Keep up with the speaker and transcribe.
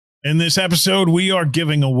In this episode, we are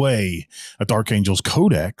giving away a Dark Angels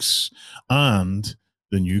Codex and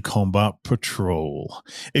the new Combat Patrol.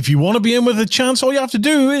 If you want to be in with a chance, all you have to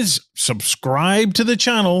do is subscribe to the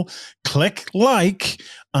channel, click like,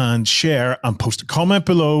 and share, and post a comment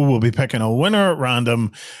below. We'll be picking a winner at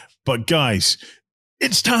random. But guys,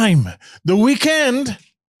 it's time. The weekend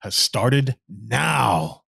has started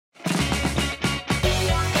now.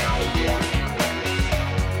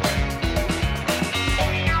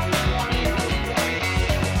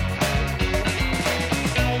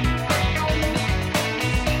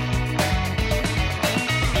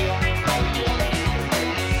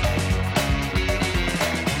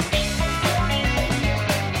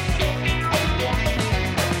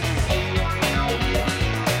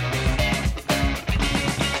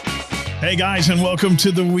 Hey guys, and welcome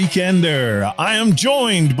to The Weekender. I am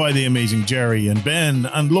joined by the amazing Jerry and Ben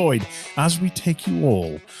and Lloyd as we take you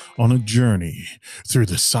all on a journey through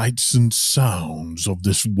the sights and sounds of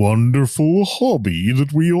this wonderful hobby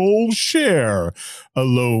that we all share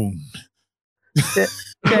alone.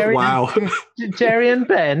 Jerry, wow. Jerry and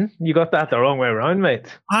Ben, you got that the wrong way around, mate.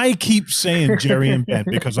 I keep saying Jerry and Ben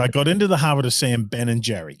because I got into the habit of saying Ben and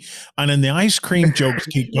Jerry. And then the ice cream jokes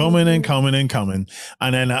keep coming and coming and coming.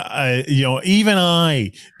 And then, even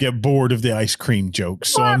I get bored of the ice cream jokes.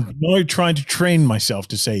 So I'm now trying to train myself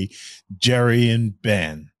to say Jerry and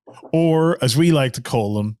Ben, or as we like to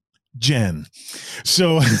call them, Jen.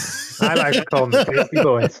 So I like to call them the Tasty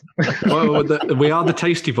Boys. Well, we are the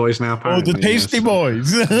Tasty Boys now, apparently. Oh, the Tasty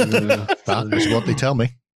Boys. That is what they tell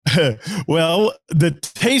me. Well, the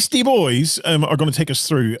Tasty Boys are going to take us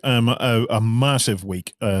through a massive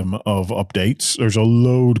week of updates. There's a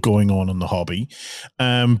load going on in the hobby.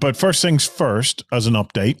 But first things first, as an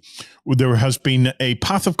update, there has been a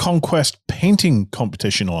Path of Conquest painting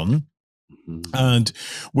competition on. And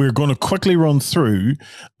we're going to quickly run through,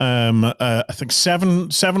 I think seven of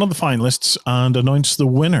the finalists and announce the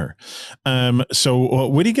winner. So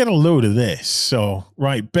we did get a load of this. So,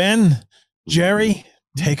 right, Ben, Jerry,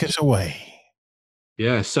 take us away.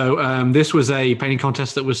 Yeah, so this was a painting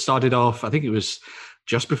contest that was started off, I think it was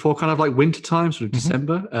just before kind of like winter time, sort of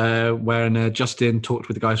December, when Justin talked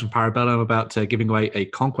with the guys from Parabellum about giving away a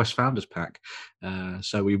Conquest Founders Pack.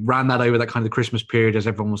 So we ran that over that kind of the Christmas period as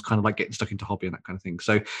everyone was kind of like getting stuck into hobby and that kind of thing.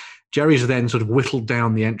 So Jerry's then sort of whittled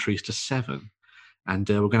down the entries to 7. And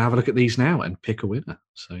we're going to have a look at these now and pick a winner.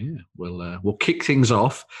 So yeah, we'll kick things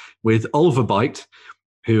off with Ulverbite,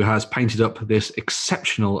 who has painted up this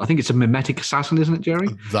exceptional, I think it's a mimetic assassin, isn't it, Jerry?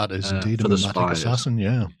 That is indeed a mimetic assassin,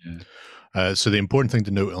 yeah. So the important thing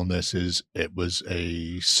to note on this is it was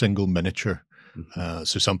a single miniature.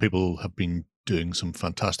 So some people have been doing some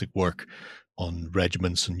fantastic work on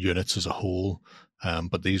regiments and units as a whole,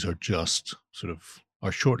 but these are just sort of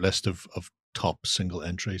our short list of top single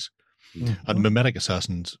entries. And mimetic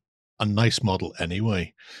assassin's a nice model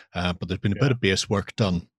anyway, but there's been a bit of base work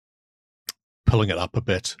done, pulling it up a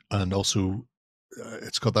bit, and also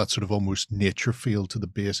it's got that sort of almost nature feel to the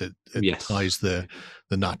base. It ties the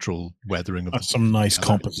natural weathering of some nice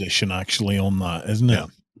composition actually on that, isn't it?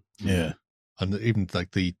 Yeah. And even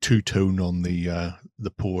like the two-tone on the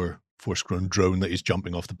poor force-grown drone that he's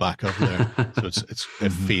jumping off the back of there. So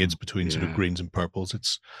it fades between sort of greens and purples.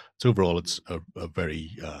 It's overall a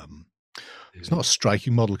very it's not a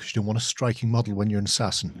striking model because you don't want a striking model when you're an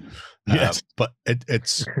assassin. Yes, but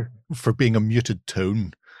it's for being a muted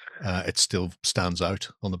tone. It still stands out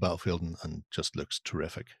on the battlefield and just looks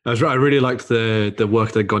terrific. I really liked the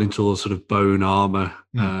work that got into all the sort of bone armor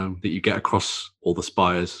that you get across all the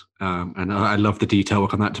spires. And I love the detail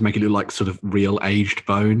work on that to make it look like sort of real aged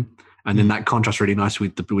bone. And then that contrasts really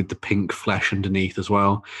nicely with the pink flesh underneath as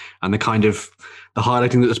well. And the kind of the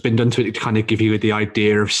highlighting that's been done to it to kind of give you the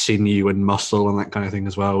idea of sinew and muscle and that kind of thing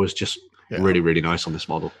as well was just really, really nice on this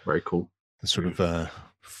model. Very cool. The sort of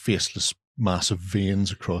faceless massive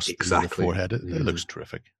veins across the forehead. It looks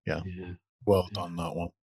terrific. Yeah. Well done, that one.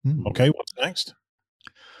 Okay, what's next?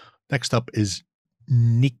 Next up is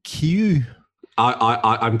Nikyu.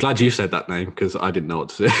 I'm glad you said that name because I didn't know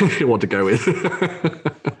what to go with.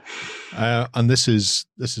 And this is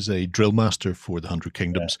a drill master for the 100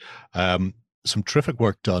 Kingdoms. Some terrific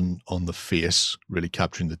work done on the face, really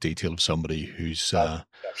capturing the detail of somebody who's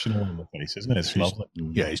exceptional on the face, isn't it? It's lovely.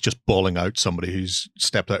 Yeah, he's just bawling out somebody who's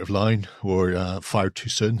stepped out of line or fired too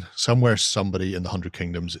soon. Somewhere somebody in the 100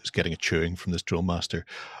 Kingdoms is getting a chewing from this drill master,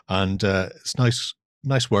 and it's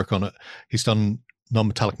nice work on it. He's done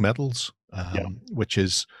non-metallic metals, which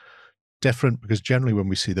is different because generally when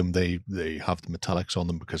we see them, they have the metallics on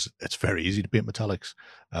them because it's very easy to paint metallics.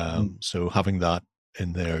 So having that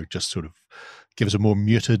in there just sort of gives a more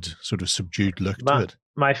muted, sort of subdued look to it.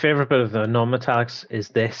 My favorite bit of the non-metallics is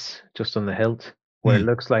this, just on the hilt, where it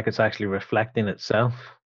looks like it's actually reflecting itself.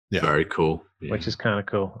 Yeah. Very cool. Yeah. Which is kind of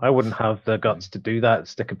cool. I wouldn't have the guts to do that,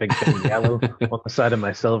 stick a big bit of yellow on the side of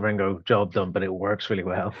my silver and go, job done, but it works really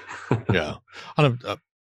well. Yeah. And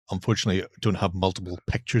unfortunately, I don't have multiple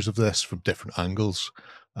pictures of this from different angles,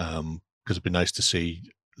 because it'd be nice to see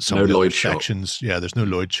some of the other sections. Yeah, there's no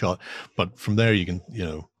Lloyd shot. But from there, you can,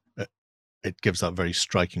 it gives that very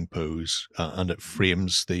striking pose, and it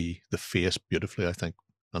frames the face beautifully, I think.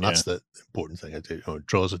 And that's the important thing. It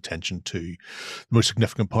draws attention to the most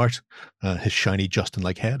significant part, his shiny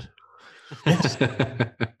Justin-like head. Yes.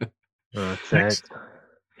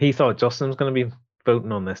 He thought Justin was going to be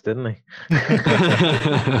voting on this, didn't he?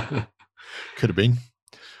 Could have been.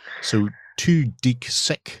 So, to Deek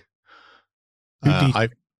Sick.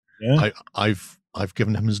 I've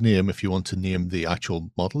given him his name. If you want to name the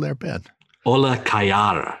actual model there, Ben. Ola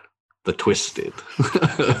Kayara, the Twisted.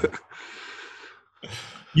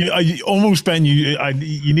 Yeah, almost, Ben.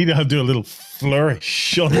 You need to do a little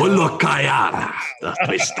flourish. Ola Kayara, the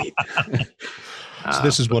Twisted. So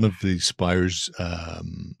this is one of the Spire's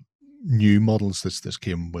new models. This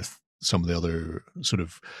came with some of the other sort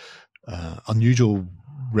of unusual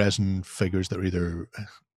resin figures that are either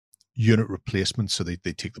unit replacements, so they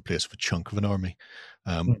take the place of a chunk of an army.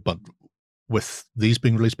 But with these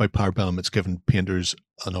being released by Parabellum, it's given painters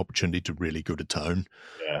an opportunity to really go to town,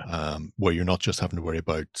 where you're not just having to worry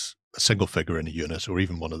about a single figure in a unit or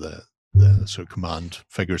even one of the sort of command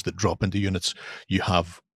figures that drop into units. You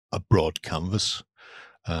have a broad canvas,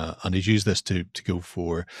 and he's used this to go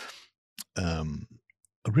for a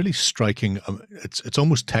really striking. It's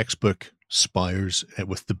almost textbook spires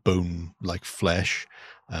with the bone-like flesh.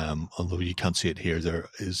 Although you can't see it here, there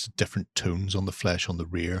is different tones on the flesh on the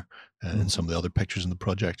rear in some of the other pictures in the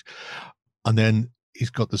project. And then he's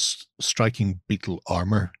got this striking beetle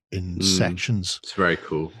armor in sections. It's very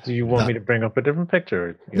cool. Do you want me to bring up a different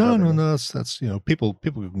picture? No. That's people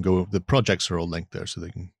can go. The projects are all linked there, so they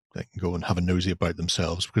can go and have a nosy about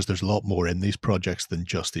themselves, because there's a lot more in these projects than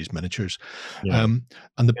just these miniatures. And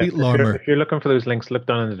the beetle armor. If you're looking for those links, look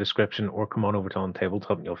down in the description or come on over to On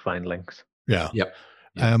Tabletop and you'll find links. Yeah. Yep.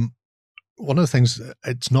 One of the things,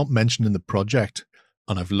 it's not mentioned in the project,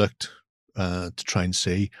 and I've looked to try and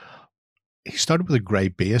see. He started with a grey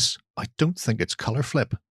base. I don't think it's color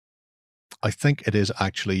flip. I think it is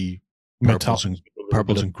actually purples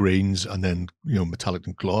and greens, and then metallic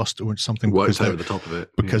and glossed or something. Worked over the top of it.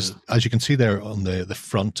 Because as you can see there on the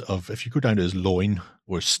front of, if you go down to his loin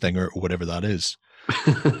or stinger or whatever that is,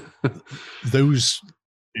 those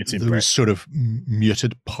sort of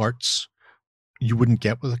muted parts you wouldn't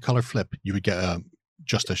get with a color flip. You would get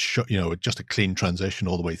just a clean transition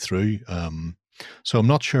all the way through. So I'm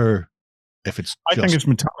not sure if it's. I think it's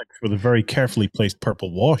metallic with a very carefully placed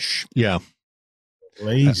purple wash. Yeah,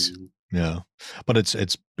 glaze. Yeah, but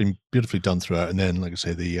it's been beautifully done throughout. And then, like I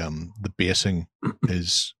say, the basing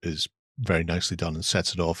is very nicely done and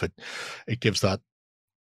sets it off. It gives that,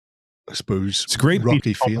 I suppose, it's a great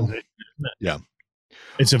rocky feel. Yeah,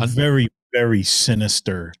 it's a very, very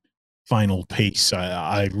sinister final piece.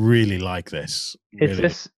 I really like this.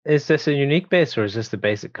 Is this a unique base, or is this the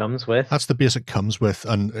base it comes with? That's the base it comes with,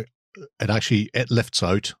 and it lifts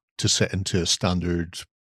out to sit into a standard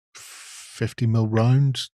 50mm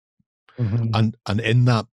round, and in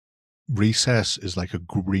that recess is like a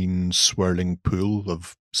green swirling pool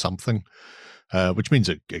of something, which means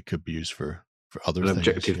it could be used for other things.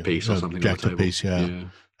 Objective piece or something. Objective piece, yeah.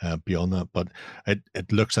 Beyond that, but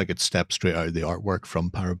it looks like it steps straight out of the artwork from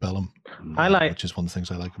Parabellum, which is one of the things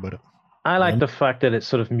I like about it. I like the fact that it's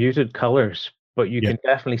sort of muted colors, but you can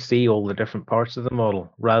definitely see all the different parts of the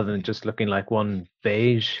model rather than just looking like one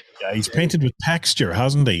beige. Yeah, he's painted with texture,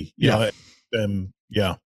 hasn't he? Yeah.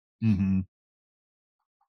 Moving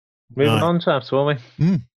on, chaps, won't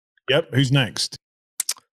we? Yep. Who's next?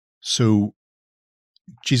 So,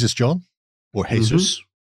 Jesus John or Jesus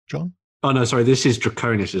John? Oh, no, sorry. This is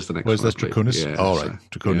Draconis is the next one. Was this Draconis? Yeah, right.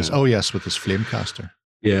 Draconis. Yeah. Oh, yes, with this Flamecaster.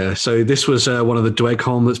 Yeah, so this was one of the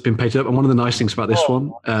Dwegholm that's been painted up. And one of the nice things about this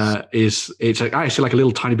one is it's actually like a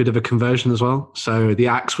little tiny bit of a conversion as well. So the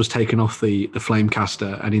axe was taken off the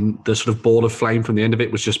Flamecaster, and in the sort of ball of flame from the end of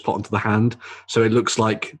it was just put onto the hand. So it looks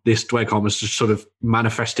like this Dwegholm has just sort of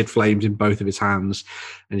manifested flames in both of his hands,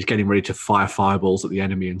 and he's getting ready to fire fireballs at the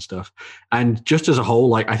enemy and stuff. And just as a whole,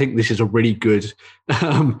 like, I think this is a really good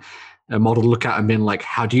a model to look at and being like,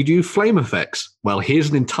 how do you do flame effects? Well, here's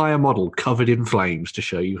an entire model covered in flames to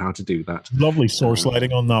show you how to do that. Lovely source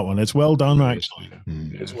lighting on that one. It's well done, actually.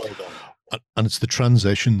 It's well done. And it's the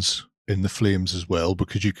transitions in the flames as well,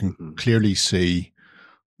 because you can clearly see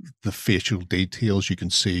the facial details. You can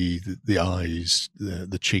see the eyes,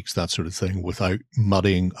 the cheeks, that sort of thing, without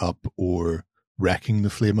muddying up or wrecking the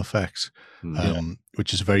flame effects,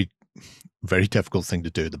 which is a very, very difficult thing to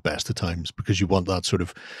do at the best of times, because you want that sort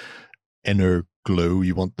of inner glow.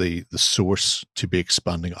 You want the source to be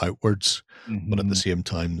expanding outwards, but at the same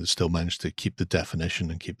time, they still manage to keep the definition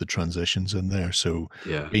and keep the transitions in there. So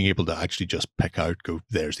being able to actually just pick out, go,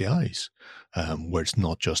 there's the eyes, where it's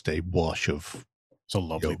not just a wash of so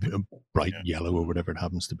lovely, bright yellow or whatever it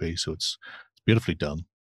happens to be. So it's beautifully done.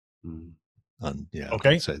 And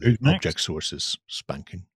okay. So the object source is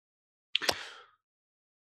spanking.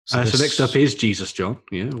 So next up is Jesus John,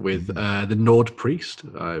 with the Nord priest,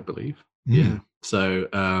 I believe. Yeah. So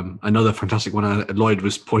another fantastic one. Lloyd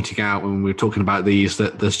was pointing out when we were talking about these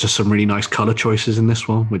that there's just some really nice color choices in this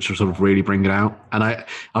one, which will sort of really bring it out. And I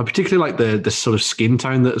particularly like the sort of skin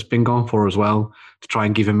tone that has been gone for as well, to try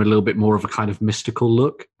and give him a little bit more of a kind of mystical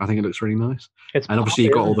look. I think it looks really nice. And obviously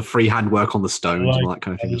you've got all the freehand work on the stones and all that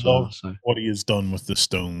kind of thing as well. So what he has done with the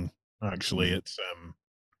stone, actually, it's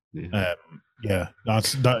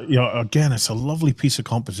that's that. Again, it's a lovely piece of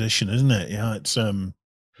composition, isn't it? Yeah, it's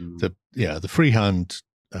the freehand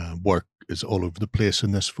work is all over the place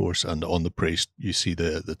in this force, and on the priest you see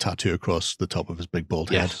the tattoo across the top of his big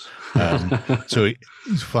bald head. So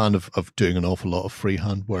he's a fan of doing an awful lot of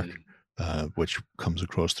freehand work, which comes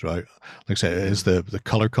across throughout. Like I say, it is the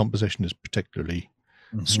color composition is particularly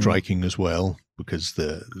striking as well, because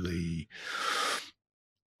the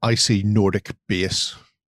icy Nordic base,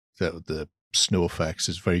 the snow effects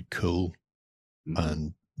is very cool,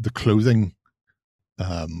 and the clothing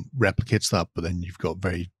replicates that, but then you've got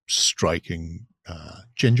very striking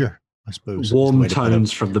ginger, I suppose. Warm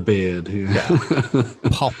tones from the beard.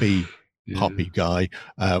 Poppy guy,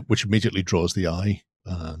 which immediately draws the eye.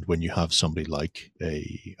 And when you have somebody like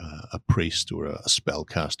a priest or a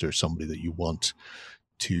spellcaster, somebody that you want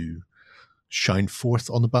to shine forth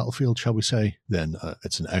on the battlefield, shall we say, then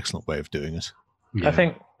it's an excellent way of doing it. I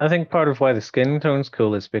think part of why the skin tone's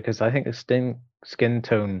cool is because I think the skin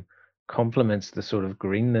tone complements the sort of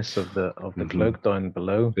greenness of the cloak down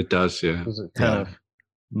below. It does, yeah. Because it kind of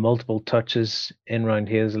multiple touches in around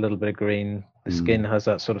here. There's a little bit of green. The skin has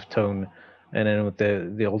that sort of tone, and then with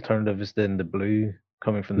the alternative is then the blue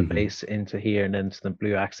coming from the base into here, and then some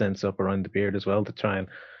blue accents up around the beard as well to try and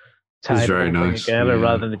tie it together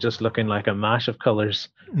rather than just looking like a mash of colors.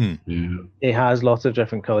 It has lots of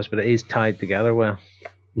different colors, but it is tied together well.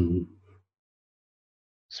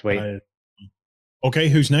 Sweet. Okay,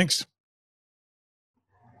 who's next?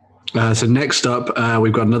 So next up,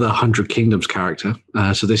 we've got another 100 Kingdoms character.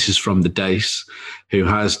 So this is from the Dace, who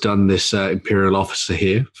has done this Imperial officer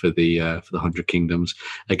here for the 100 Kingdoms.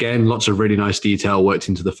 Again, lots of really nice detail worked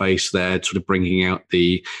into the face there, sort of bringing out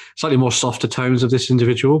the slightly more softer tones of this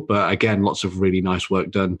individual. But again, lots of really nice work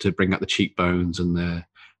done to bring out the cheekbones and the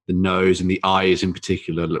nose and the eyes in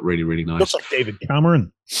particular look really, really nice. Looks like David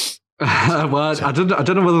Cameron. Well, I don't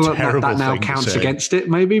know whether that now counts against it,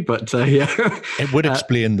 maybe, but it would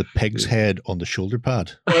explain the pig's head on the shoulder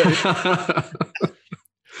pad. But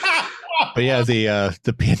yeah,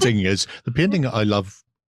 the painting I love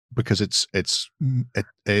because it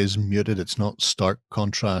is muted. It's not stark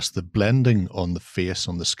contrast. The blending on the face,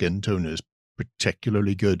 on the skin tone is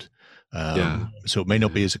particularly good. So it may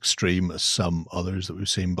not be as extreme as some others that we've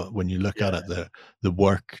seen, but when you look at it, the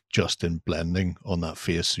work just in blending on that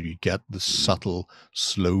face, so you get the subtle,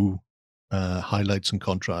 slow highlights and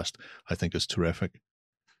contrast, I think is terrific.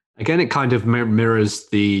 Again, it kind of mirrors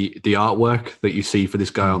the artwork that you see for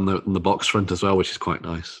this guy on the box front as well, which is quite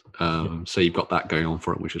nice. So you've got that going on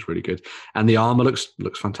for it, which is really good. And the armor looks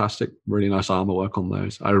fantastic. Really nice armor work on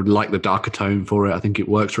those. I like the darker tone for it. I think it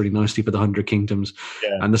works really nicely for the 100 Kingdoms,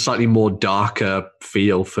 and the slightly more darker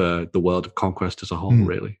feel for the world of Conquest as a whole.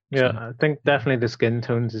 Really. Yeah, I think definitely the skin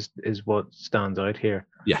tones is what stands out here.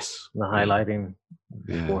 Yes, the highlighting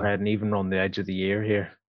the forehead and even on the edge of the ear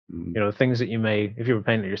here. You know, things that you may, if you were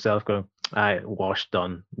painting it yourself, go, wash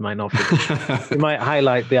done. You might not. You might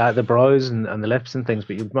highlight the brows and the lips and things,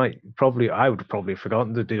 but I would probably have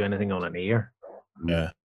forgotten to do anything on an ear. Yeah.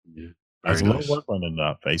 There's a lot of work went into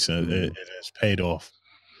that face, and it has paid off.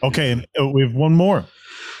 Okay, and we have one more.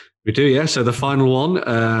 We do, yeah. So the final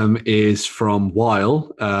one is from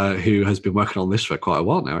Weil, who has been working on this for quite a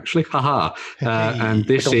while now, actually. Haha. And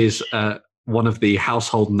this is one of the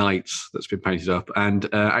household knights that's been painted up,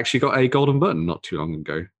 and actually got a golden button not too long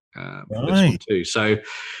ago for this one too. So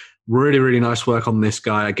really, really nice work on this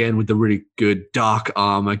guy, again with the really good dark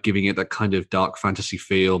armor, giving it that kind of dark fantasy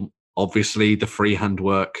feel. Obviously, the freehand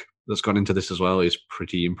work that's gone into this as well is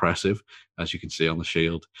pretty impressive, as you can see on the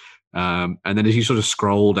shield. And then as you sort of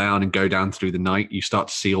scroll down and go down through the night, you start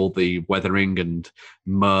to see all the weathering and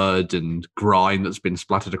mud and grime that's been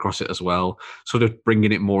splattered across it as well, sort of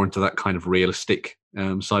bringing it more into that kind of realistic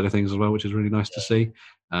side of things as well, which is really nice to see.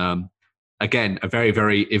 Again, a very,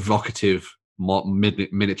 very evocative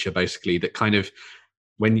miniature, basically, that kind of,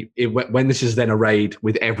 when this is then arrayed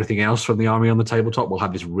with everything else from the army on the tabletop, will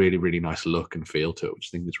have this really, really nice look and feel to it, which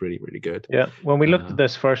I think is really, really good. Yeah, when we looked at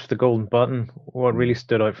this first, the golden button, what really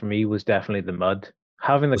stood out for me was definitely the mud.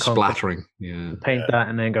 Having the splattering, yeah. Paint that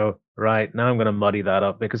and then go, right, now I'm going to muddy that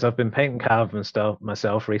up, because I've been painting Cav and stuff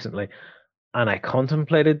myself recently, and I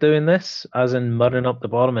contemplated doing this, as in mudding up the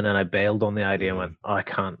bottom, and then I bailed on the idea and went, oh, I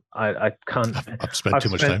can't. I've spent too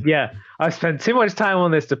much time. Yeah, I've spent too much time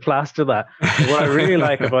on this to plaster that. What I really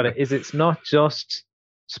like about it is it's not just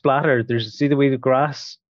splatter. See the way the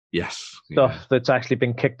grass stuff that's actually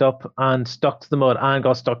been kicked up and stuck to the mud and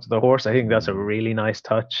got stuck to the horse. I think that's a really nice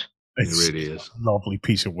touch. It really is a lovely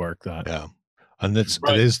piece of work, that. Yeah, and it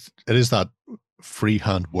is that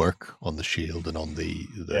freehand work on the shield and on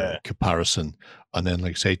the comparison, and then,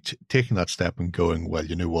 like I say, taking that step and going, well,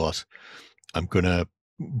 you know what, I'm going to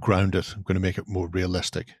ground it, I'm going to make it more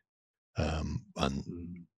realistic,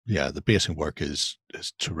 and yeah, the basing work is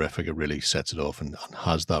terrific. It really sets it off and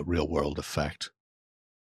has that real world effect,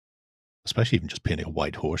 especially even just painting a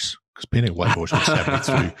white horse, because painting a white horse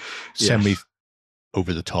would send me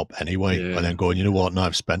over the top anyway, and then going, you know what, now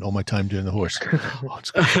I've spent all my time doing the horse. Oh, it's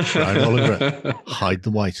got brown all over it. Hide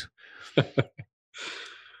the white.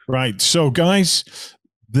 Right. So, guys,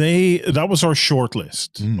 that was our short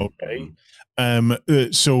list. Okay.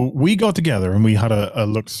 So we got together and we had a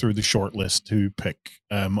look through the short list to pick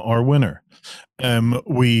our winner.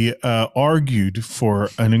 We argued for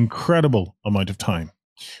an incredible amount of time.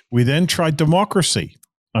 We then tried democracy.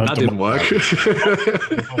 That didn't work.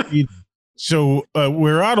 So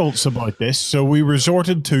we're adults about this, so we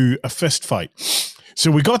resorted to a fist fight. So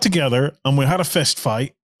we got together and we had a fist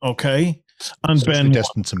fight, okay? And socially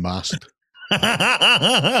distanced and masked.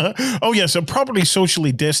 Oh yes, a properly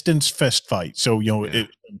socially distanced fist fight. So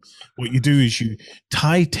what you do is you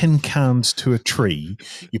tie tin cans to a tree,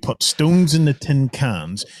 you put stones in the tin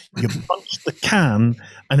cans, you punch the can,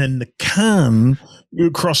 and then the can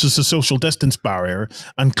crosses the social distance barrier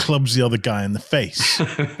and clubs the other guy in the face.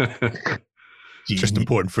 Just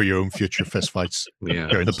important for your own future fistfights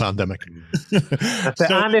during the pandemic.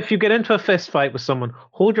 And if you get into a fist fight with someone,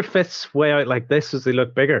 hold your fists way out like this as they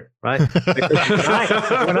look bigger, right?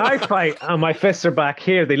 When I fight and my fists are back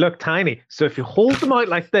here, they look tiny. So if you hold them out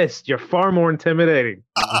like this, you're far more intimidating.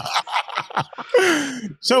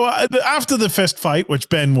 So after the fist fight, which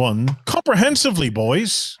Ben won comprehensively,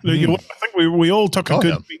 boys, I think we all took a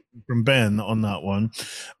good beat from Ben on that one.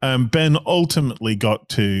 Ben ultimately got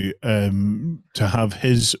to have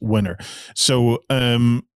his winner. So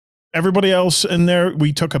everybody else in there,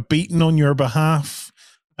 we took a beating on your behalf,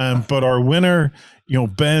 but our winner,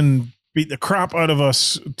 Ben beat the crap out of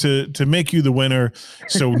us to make you the winner.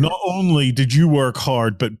 So not only did you work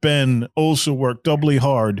hard, but Ben also worked doubly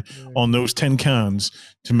hard on those tin cans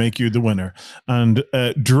to make you the winner. And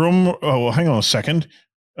hang on a second.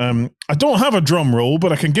 I don't have a drum roll,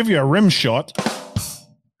 but I can give you a rim shot.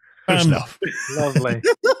 Enough. Lovely.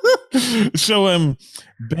 So,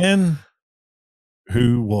 Ben,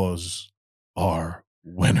 who was our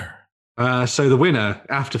winner? So the winner,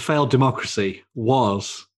 after failed democracy,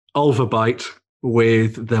 was Ulverbite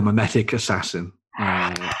with the Mimetic Assassin.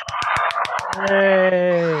 Hey.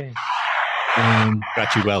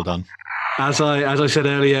 Actually, well done. As I said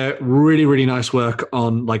earlier, really, really nice work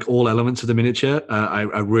on like all elements of the miniature. I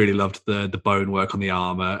really loved the bone work on the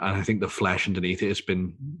armor, and I think the flesh underneath it has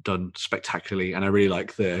been done spectacularly. And I really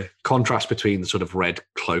like the contrast between the sort of red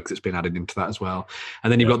cloak that's been added into that as well.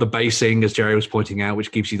 And then you've got the basing, as Jerry was pointing out,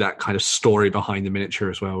 which gives you that kind of story behind the miniature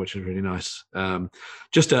as well, which is really nice.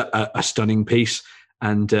 Just a stunning piece.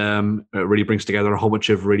 And it really brings together a whole bunch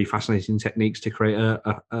of really fascinating techniques to create a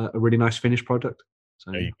really nice finished product.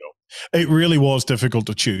 So, there you go. It really was difficult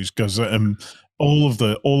to choose because all of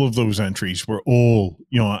those entries were all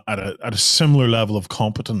at a similar level of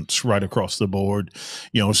competence right across the board.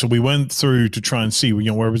 So we went through to try and see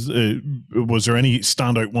where was there any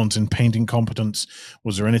standout ones in painting competence?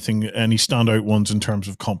 Was there any standout ones in terms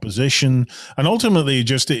of composition? And ultimately,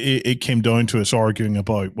 it came down to us arguing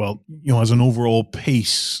about as an overall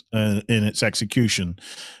piece in its execution.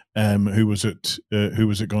 Who was it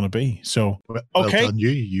going to be? So, okay. Well done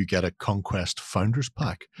you get a Conquest Founders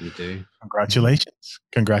Pack. You do.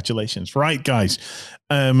 Congratulations. Right, guys.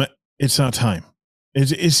 It's that time.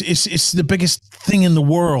 It's the biggest thing in the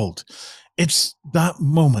world. It's that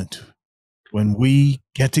moment when we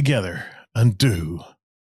get together and do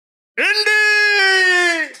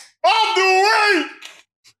Indie of the Week.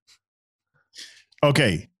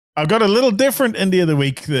 Okay, I've got a little different Indie of the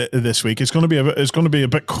Week this week. It's going to be a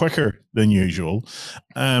bit quicker than usual,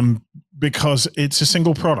 because it's a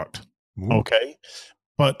single product. Ooh. Okay.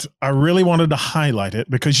 But I really wanted to highlight it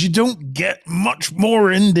because you don't get much more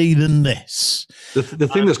indie than this. The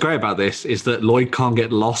thing that's great about this is that Lloyd can't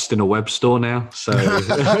get lost in a web store now. So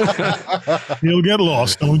he'll get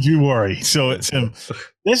lost, don't you worry. So it's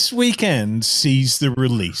this weekend sees the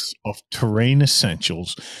release of Terrain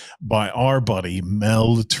Essentials by our buddy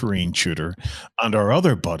Mel the Terrain Shooter and our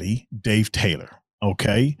other buddy Dave Taylor.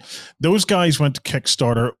 Okay, those guys went to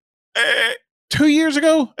Kickstarter 2 years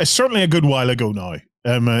ago. It's certainly a good while ago now.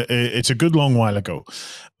 It's a good long while ago,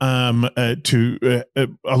 to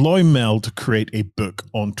allow Mel to create a book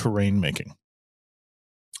on terrain making.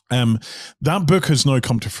 That book has now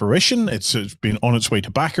come to fruition. It's been on its way to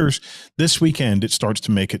backers. This weekend, it starts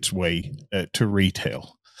to make its way to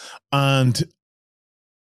retail. And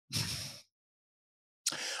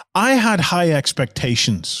I had high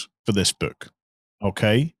expectations for this book,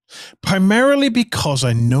 okay? Primarily because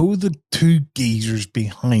I know the two geezers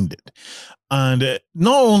behind it. And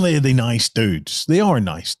not only are they nice dudes, they are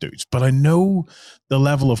nice dudes, but I know the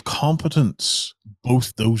level of competence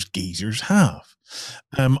both those geezers have.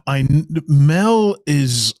 Mel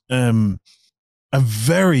is a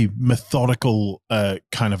very methodical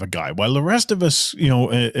kind of a guy, while the rest of us,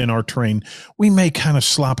 in our terrain, we may kind of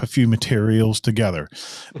slap a few materials together.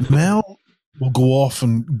 Mel will go off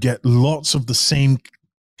and get lots of the same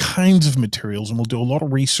kinds of materials, and we'll do a lot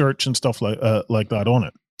of research and stuff like that on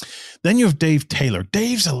it. Then you have Dave Taylor.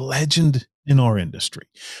 Dave's a legend in our industry,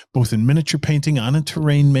 both in miniature painting and in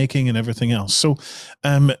terrain making and everything else. So,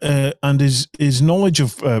 and his knowledge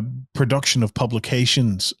of production of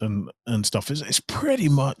publications and stuff is pretty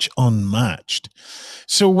much unmatched.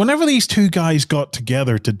 So whenever these two guys got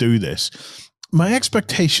together to do this, my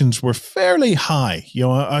expectations were fairly high.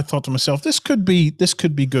 I thought to myself, this could be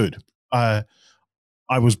good. I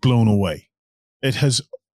was blown away. It has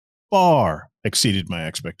far exceeded my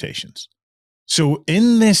expectations. So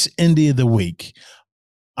in this Indie of the Week,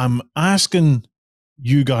 I'm asking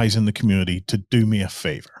you guys in the community to do me a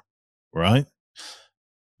favor, right?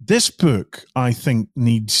 This book, I think,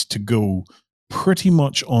 needs to go pretty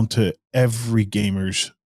much onto every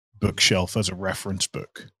gamer's bookshelf as a reference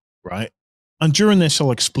book, right? And during this,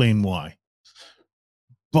 I'll explain why.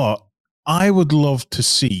 But I would love to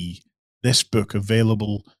see this book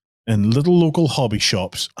available in little local hobby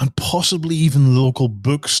shops and possibly even local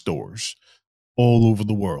bookstores all over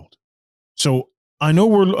the world. So I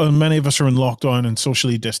know many of us are in lockdown and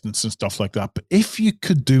socially distanced and stuff like that, but if you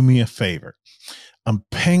could do me a favor and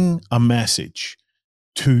ping a message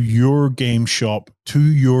to your game shop, to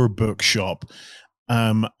your bookshop,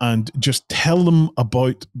 and just tell them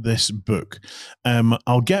about this book.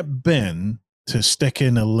 I'll get Ben to stick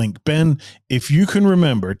in a link. Ben, if you can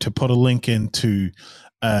remember to put a link into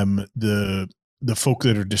the folk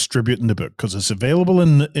that are distributing the book, because it's available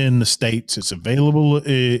in the States, it's available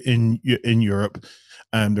in Europe.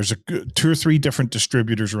 There's 2 or 3 different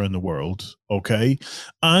distributors around the world, okay?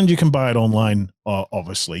 And you can buy it online,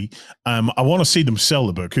 obviously. I want to see them sell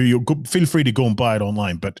the book. Feel free to go and buy it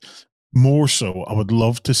online, but more so, I would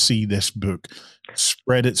love to see this book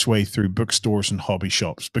spread its way through bookstores and hobby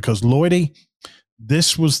shops, because Lloydie,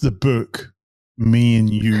 this was the book me and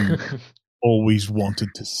you always wanted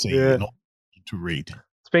to see and to read.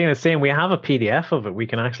 Speaking of saying, we have a PDF of it. We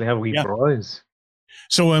can actually have a wee browse.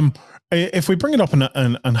 So if we bring it up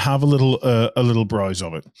and have a little browse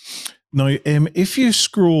of it. Now, if you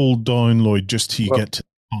scroll down, Lloyd, just till you get to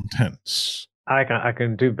the contents. I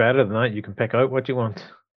can do better than that. You can pick out what you want.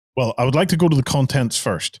 Well, I would like to go to the contents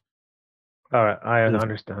first. All right, I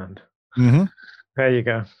understand. Mm-hmm. There you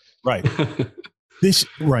go. Right.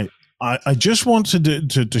 I just wanted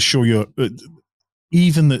to show you,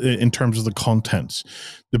 even in terms of the contents,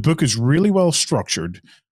 the book is really well structured,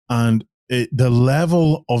 and the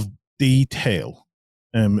level of detail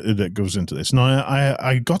that goes into this. Now,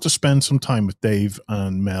 I got to spend some time with Dave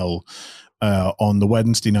and Mel on the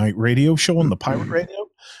Wednesday night radio show on the Pirate Radio.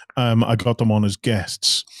 I got them on as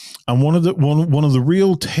guests, and one of the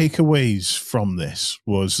real takeaways from this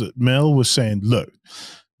was that Mel was saying, "Look,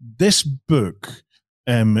 this book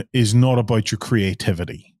is not about your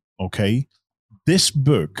creativity. Okay, this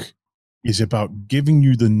book is about giving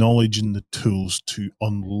you the knowledge and the tools to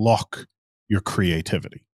unlock your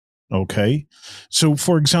creativity." Okay, so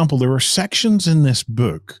for example, there are sections in this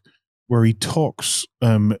book where he talks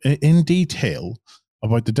in detail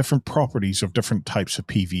about the different properties of different types of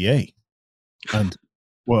PVA. and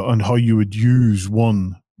how you would use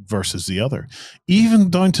one versus the other, even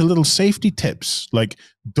down to little safety tips like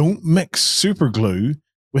don't mix super glue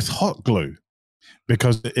with hot glue,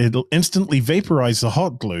 because it'll instantly vaporize the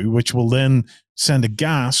hot glue, which will then send a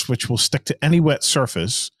gas which will stick to any wet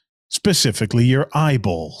surface, specifically your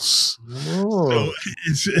eyeballs.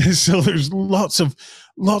 So there's lots of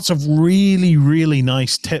really, really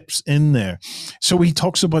nice tips in there. So he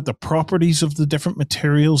talks about the properties of the different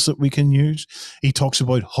materials that we can use. He talks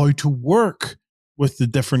about how to work with the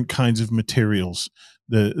different kinds of materials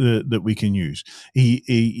that we can use.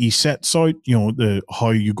 He sets out,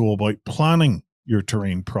 how you go about planning your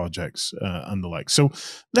terrain projects and the like. So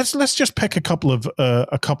let's just pick a couple of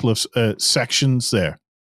sections there.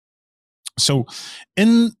 So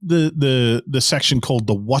in the section called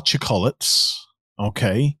the whatchacolits,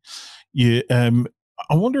 okay, I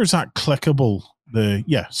wonder, is that clickable?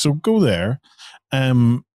 So go there.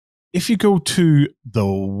 If you go to the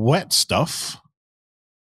wet stuff,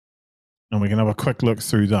 and we can have a quick look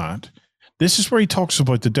through that. This is where he talks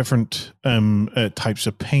about the different types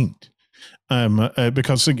of paint.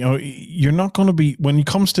 Because you're not going to be, when it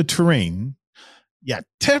comes to terrain,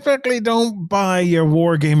 typically don't buy your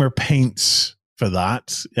Wargamer paints for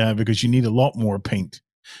that, because you need a lot more paint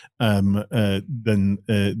than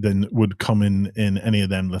would come in any of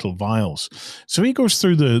them little vials. So he goes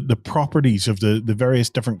through the properties of the various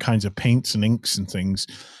different kinds of paints and inks and things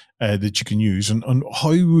that you can use, and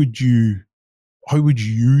how would you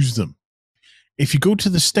use them. If you go to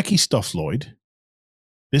the sticky stuff, Lloyd,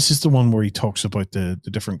 this is the one where he talks about the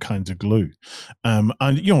different kinds of glue. And,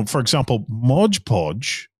 for example, Mod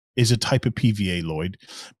Podge is a type of PVA, Lloyd,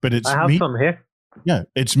 but it's... I have some here. Yeah,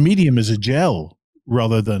 it's medium as a gel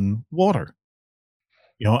rather than water.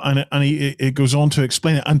 And it goes on to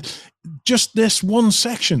explain it. And just this one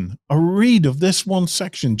section, a read of this one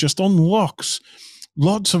section just unlocks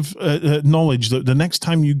lots of knowledge that the next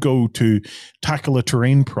time you go to tackle a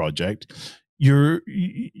terrain project, you're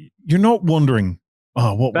not wondering,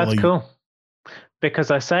 that's cool.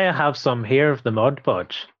 Because I say I have some here of the Mod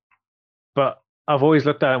Podge, but I've always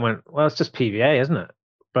looked at it and went, well, it's just PVA, isn't it?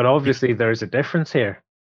 But obviously there's a difference here,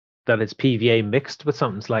 that it's PVA mixed with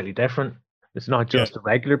something slightly different. It's not just a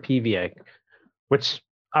regular PVA, which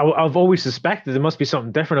I've always suspected there must be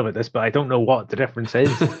something different about this, but I don't know what the difference is.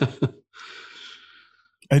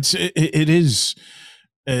 It is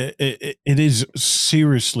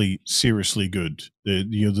seriously good.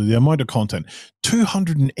 The amount of content,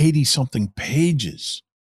 280 something pages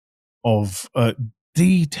of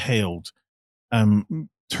detailed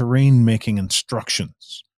terrain making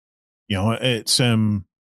instructions. It's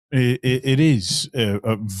it is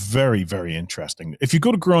very, very interesting. If you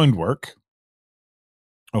go to groundwork,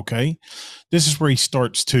 okay, this is where he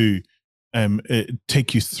starts to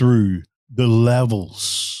take you through the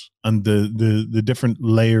levels and the different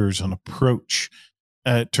layers and approach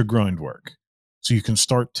to groundwork, so you can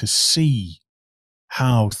start to see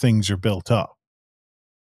how things are built up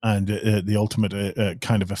and the ultimate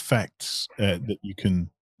kind of effects that you can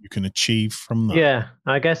achieve from that. Yeah,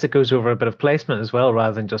 I guess it goes over a bit of placement as well,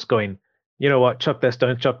 rather than just going, you know what, chuck this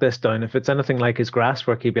down, chuck this down. If it's anything like his grass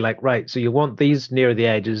work, he'd be like, right, so you want these near the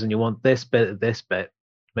edges and you want this bit,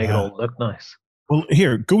 make it all look nice. Well,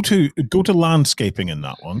 here, go to landscaping in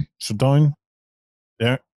that one. So down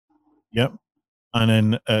there, yep,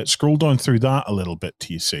 and then scroll down through that a little bit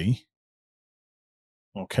till you see.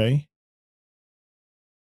 Okay,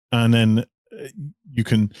 and then you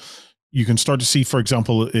can start to see, for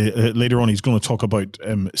example, later on he's going to talk about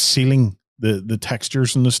sealing the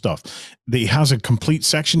textures and the stuff. He has a complete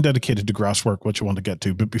section dedicated to grass work, which I want to get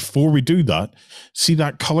to. But before we do that, see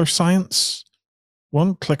that color science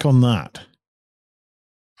one? Click on that.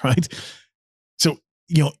 Right? So,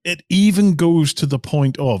 it even goes to the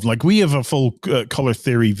point of, like, we have a full color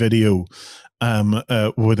theory video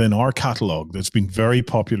within our catalog that's been very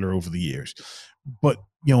popular over the years. But,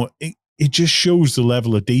 it just shows the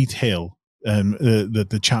level of detail that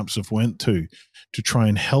the chaps have went to try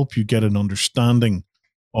and help you get an understanding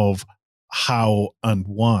of how and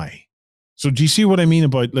why. So do you see what I mean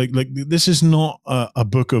about, like this is not a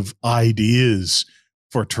book of ideas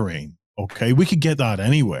for terrain. Okay, we could get that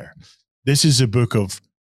anywhere. This is a book of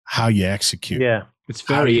how you execute. Yeah, it's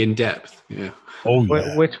very in depth. Yeah. Oh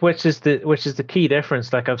yeah. Which is the key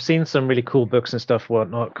difference. Like, I've seen some really cool books and stuff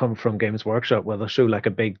whatnot come from Games Workshop, where they'll show like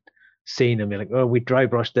a big scene and be like, oh, we dry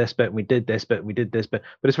brushed this bit, and we did this bit, and we did this bit,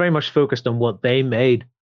 but it's very much focused on what they made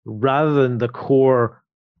rather than the core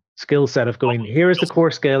skill set of going, here is the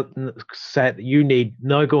core skill set that you need,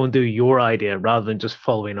 now go and do your idea, rather than just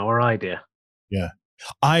following our idea. Yeah.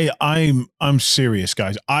 I'm serious,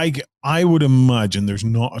 guys. I would imagine there's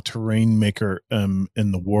not a terrain maker in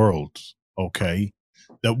the world, okay,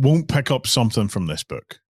 that won't pick up something from this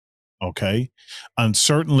book, okay, and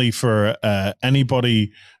certainly for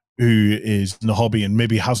anybody who is in the hobby and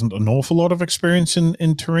maybe hasn't an awful lot of experience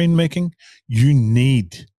in terrain making, you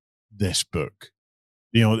need this book.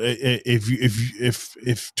 You know,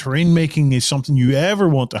 if terrain making is something you ever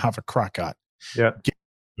want to have a crack at, yeah.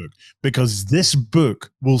 Because this book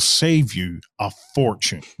will save you a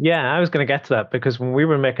fortune. Yeah, I was going to get to that because when we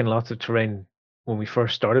were making lots of terrain, when we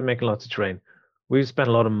first started making lots of terrain, we spent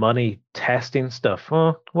a lot of money testing stuff.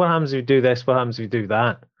 Oh, what happens if you do this? What happens if you do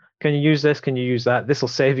that? Can you use this? Can you use that? This will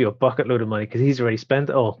save you a bucket load of money because he's already spent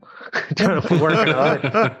it all trying to work it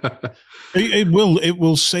out. It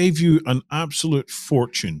will save you an absolute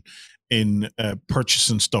fortune in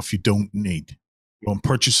purchasing stuff you don't need. On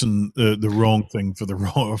purchasing the wrong thing for the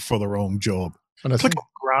wrong job. And click on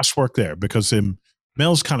grass work there because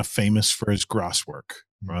Mel's kind of famous for his grass work,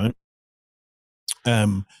 right?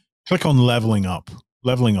 Click on leveling up.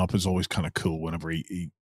 Leveling up is always kind of cool whenever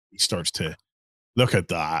he starts to look at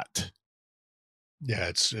that. Yeah,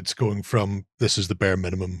 it's going from this is the bare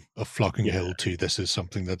minimum of Flocking Hill to this is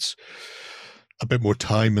something that's a bit more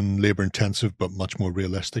time and labor intensive, but much more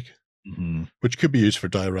realistic, which could be used for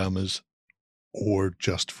dioramas or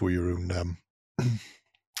just for your own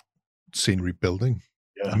scenery building.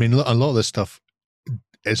 Yeah. I mean, a lot of this stuff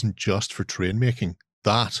isn't just for terrain making.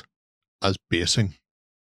 That as basing,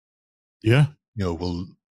 you know, will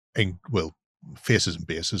faces and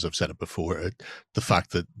bases. I've said it before. The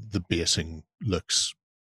fact that the basing looks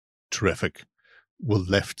terrific will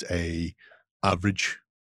lift a average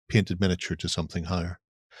painted miniature to something higher.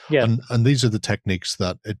 Yeah. And these are the techniques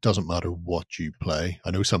that it doesn't matter what you play. I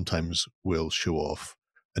know sometimes we'll show off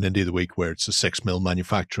an Indie of the Week where it's a 6mm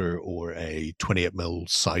manufacturer or a 28mm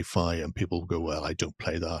sci-fi and people go, well, I don't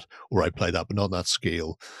play that, or I play that, but not that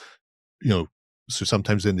scale. You know, so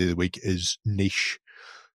sometimes Indie of the Week is niche.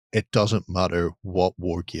 It doesn't matter what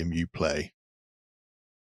war game you play.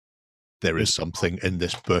 There is something in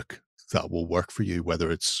this book that will work for you, whether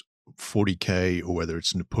it's 40k or whether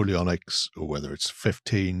it's Napoleonics or whether it's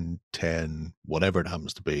 15, 10, whatever it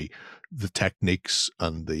happens to be. The techniques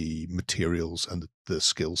and the materials and the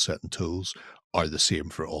skill set and tools are the same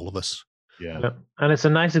for all of us. Yeah. And it's a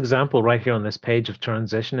nice example right here on this page of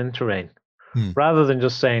transition in terrain. Rather than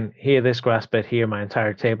just saying, here, this grass bit here, my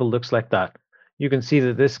entire table looks like that. You can see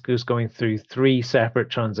that this is going through 3 separate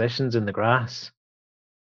transitions in the grass.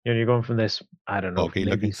 You know, you're going from this, I don't know,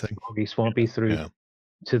 boggy, swampy through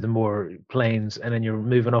to the more plains, and then you're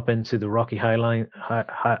moving up into the rocky the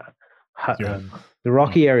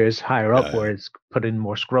rocky areas higher up where it's put in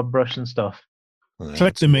more scrub brush and stuff.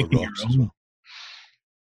 Click to make your own.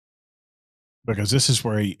 Because this is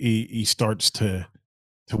where he starts to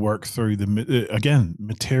work through the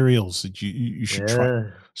materials that you should try,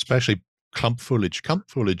 especially clump foliage. Clump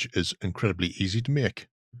foliage is incredibly easy to make.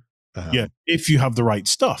 If you have the right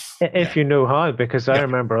stuff. If you know how, because I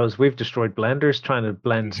remember we've destroyed blenders trying to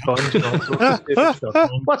blend sponge and all sorts of stupid stuff.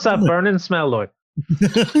 What's that burning smell like? I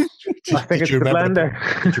think it's the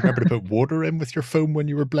blender. Did you remember to put water in with your foam when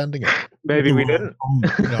you were blending it? Maybe we didn't.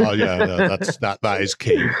 That is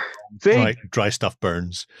key. See? Dry stuff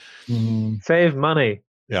burns. Save money.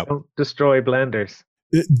 Yeah. Don't destroy blenders.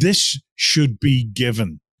 This should be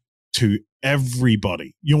given to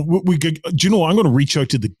everybody. You know, do you know what? I'm going to reach out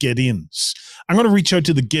to the Gideons.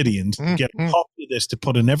 To get a copy of this to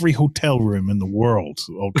put in every hotel room in the world,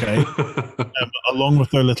 okay? Along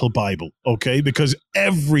with their little Bible, okay? Because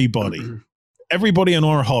everybody in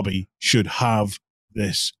our hobby should have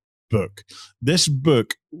this book. This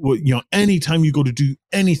book, you know, anytime you go to do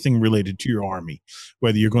anything related to your army,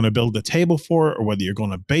 whether you're going to build a table for it or whether you're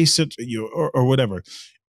going to base it or whatever,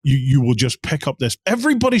 you will just pick up this.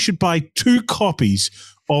 Everybody should buy 2 copies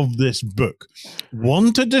of this book.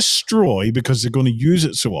 One to destroy because they're going to use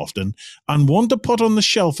it so often, and one to put on the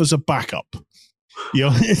shelf as a backup. You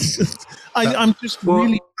know, I'm just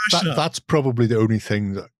really passionate. That's probably the only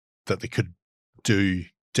thing that they could do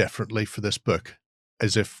differently for this book,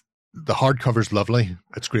 is if the hardcover's lovely,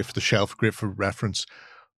 it's great for the shelf, great for reference,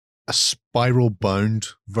 a spiral bound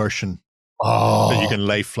version that you can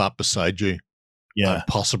lay flat beside you. Yeah,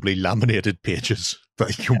 possibly laminated pages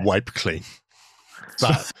that you can wipe clean.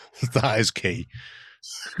 That is key.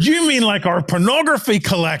 You mean like our pornography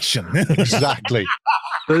collection? Exactly.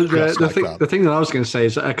 The thing that I was going to say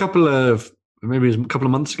is a couple of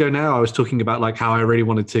months ago now, I was talking about like how I really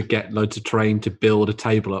wanted to get loads of terrain to build a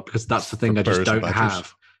table up, because that's the thing I just don't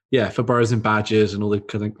have. Yeah, for burrows and badges and all the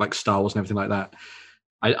kind of like Star Wars and everything like that.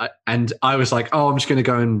 I was like, oh, I'm just going to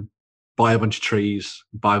go and buy a bunch of trees,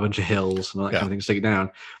 buy a bunch of hills, and all that kind of thing, stick it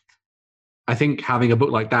down. I think having a book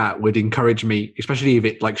like that would encourage me, especially if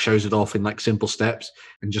it like shows it off in like simple steps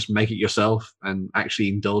and just make it yourself and actually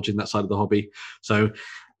indulge in that side of the hobby. So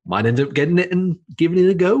might end up getting it and giving it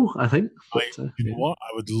a go, I think. But, you know what?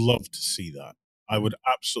 I would love to see that. I would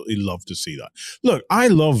absolutely love to see that. Look, I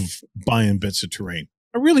love buying bits of terrain.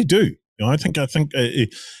 I really do. You know, I think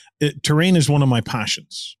terrain is one of my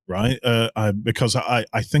passions, right? Because I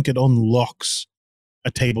think it unlocks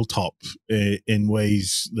a tabletop in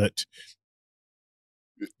ways that,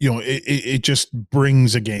 you know, it just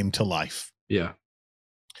brings a game to life. Yeah.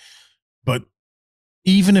 But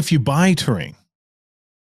even if you buy terrain,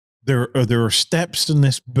 there are steps in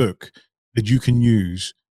this book that you can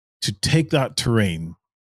use to take that terrain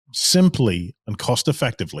simply and cost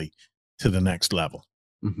effectively to the next level.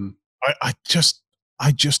 Mm-hmm. I just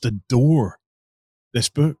adore this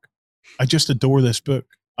book. I just adore this book.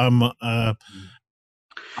 I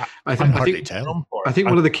think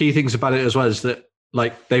one of the key things about it as well is that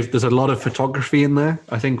like there's a lot of photography in there,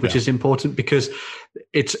 I think, which is important because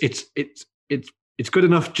it's good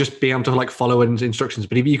enough just being able to like follow instructions,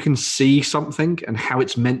 but if you can see something and how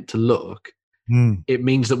it's meant to look, it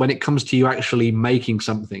means that when it comes to you actually making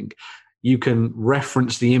something, you can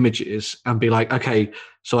reference the images and be like, okay,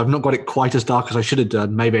 so I've not got it quite as dark as I should have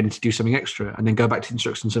done. Maybe I need to do something extra, and then go back to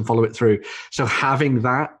instructions and follow it through. So having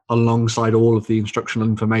that alongside all of the instructional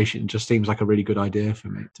information just seems like a really good idea for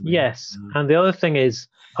me. Yes. And the other thing is,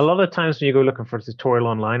 a lot of times when you go looking for a tutorial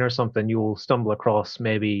online or something, you will stumble across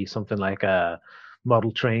maybe something like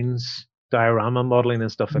model trains, diorama modeling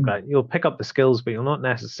and stuff like that. You'll pick up the skills, but you'll not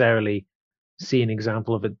necessarily see an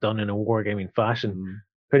example of it done in a wargaming fashion.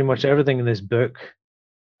 Pretty much everything in this book,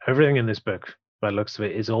 by the looks of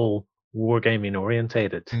it, is all wargaming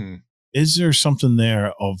orientated. Is there something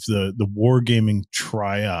there of the wargaming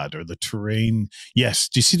triad or the terrain? Yes.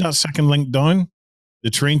 Do you see that second link down?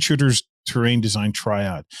 The terrain shooters terrain design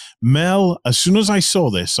triad. Mel, as soon as I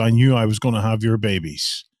saw this, I knew I was going to have your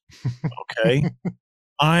babies. Okay.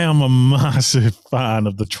 I am a massive fan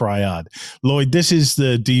of the triad. Lloyd, this is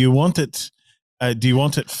do you want it? Do you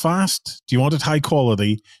want it fast? Do you want it high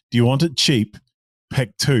quality? Do you want it cheap?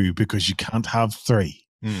 Pick two, because you can't have three.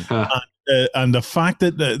 And the fact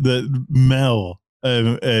that the Mel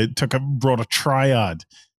brought a triad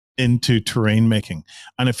into terrain making,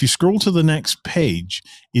 and if you scroll to the next page,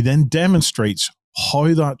 he then demonstrates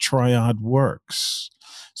how that triad works.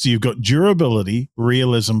 So you've got durability,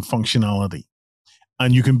 realism, functionality,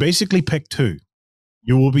 and you can basically pick two.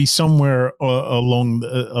 You will be somewhere along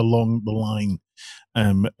the line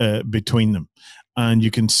between them, and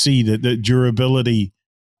you can see that the durability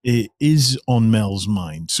is on Mel's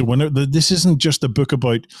mind. So this isn't just a book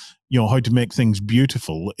about, you know, how to make things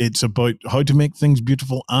beautiful. It's about how to make things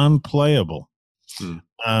beautiful and playable.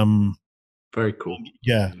 Very cool.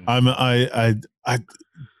 Yeah, I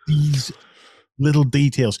these little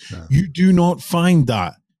details, you do not find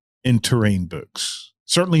that in terrain books.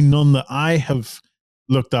 Certainly none that I have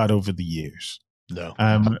looked at over the years. No.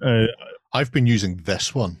 I've been using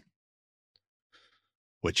this one,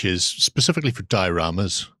 which is specifically for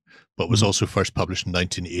dioramas, but was also first published in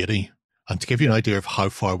 1980. And to give you an idea of how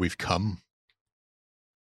far we've come,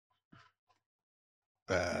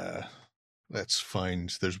 let's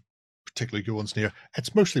find, there's particularly good ones near.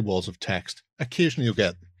 It's mostly walls of text. Occasionally you'll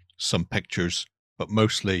get some pictures, but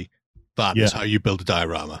mostly that is how you build a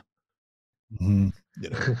diorama. You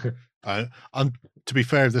know. And to be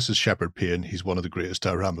fair, this is Shepard Payne. He's one of the greatest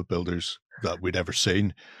diorama builders that we'd ever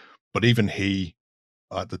seen. But even he,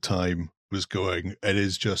 at the time, was going, it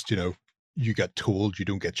is just, you know, you get told, you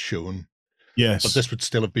don't get shown. Yes. But this would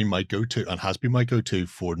still have been my go-to, and has been my go-to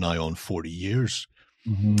for nigh on 40 years.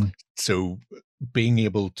 So being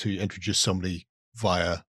able to introduce somebody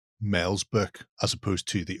via Mel's book as opposed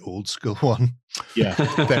to the old school one,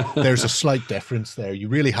 there's a slight difference there. You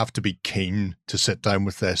really have to be keen to sit down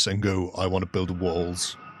with this and go, I want to build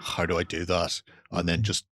walls. How do I do that? And then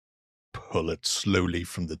just pull it slowly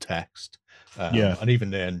from the text. And even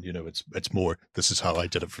then, you know, it's more, this is how I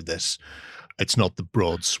did it for this. It's not the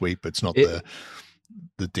broad sweep. It's not the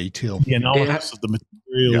detail. The analysis of the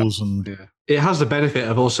materials. It has the benefit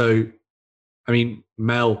of also, I mean,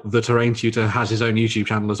 Mel, the terrain tutor, has his own YouTube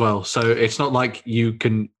channel as well. So it's not like you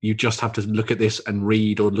just have to look at this and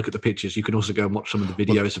read or look at the pictures. You can also go and watch some of the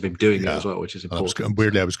videos of him doing it as well, which is important.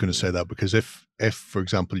 Weirdly, I was going to say that because if, for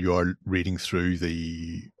example, you are reading through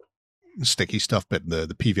the sticky stuff bit, the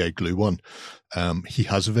PVA glue one, he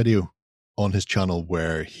has a video on his channel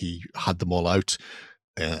where he had them all out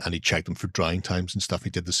and he checked them for drying times and stuff. He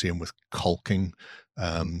did the same with caulking.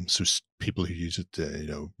 So people who use it,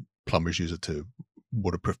 plumbers use it to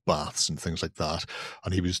waterproof baths and things like that.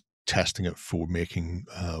 And he was testing it for making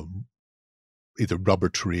either rubber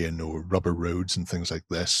terrain or rubber roads and things like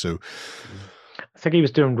this. So I think he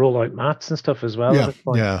was doing rollout mats and stuff as well.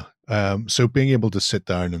 Yeah. So being able to sit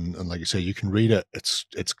down and like you say, you can read it.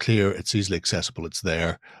 It's clear. It's easily accessible. It's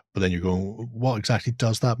there. But then you're going, what exactly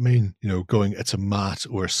does that mean? Going, it's a matte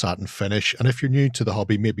or a satin finish. And if you're new to the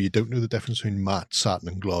hobby, maybe you don't know the difference between matte, satin,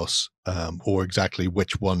 and gloss, or exactly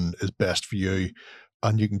which one is best for you.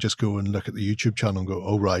 And you can just go and look at the YouTube channel and go,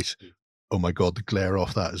 oh, right. Oh my God, the glare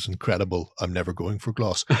off that is incredible. I'm never going for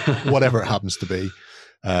gloss. Whatever it happens to be,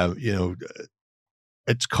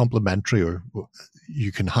 it's complementary, or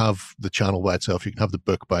you can have the channel by itself, you can have the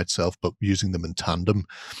book by itself, but using them in tandem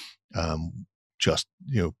just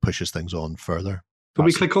pushes things on further. Can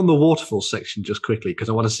we click on the waterfall section just quickly, because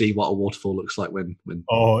I want to see what a waterfall looks like when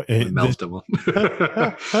Mel's done one.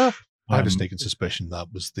 I have a sneaking suspicion that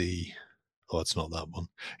was it's not that one.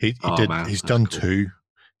 He's done cool. two.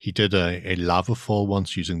 He did a lava fall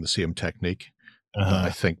once using the same technique that I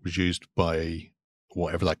think was used by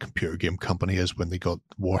whatever that computer game company is when they got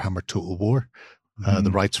Warhammer Total War, the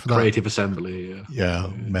rights for that. Creative Assembly, yeah.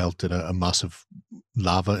 Mel did a massive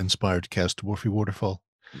lava-inspired Chaos Dwarfy waterfall.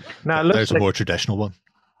 Now there's a more traditional one.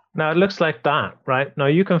 Now it looks like that, right? Now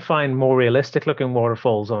you can find more realistic-looking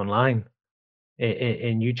waterfalls online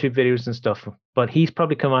in YouTube videos and stuff, but he's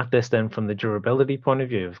probably come at this then from the durability point of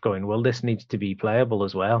view of going, well, this needs to be playable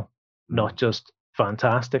as well, not just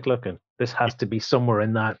fantastic looking. This has to be somewhere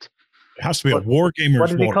in that. It has to be a war gamer. What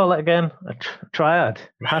did he call it again? A triad.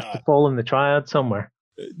 It has to fall in the triad somewhere.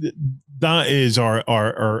 That is our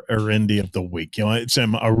indie of the week. It's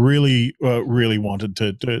I really wanted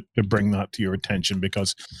to bring that to your attention,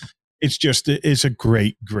 because it's a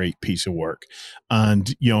great piece of work.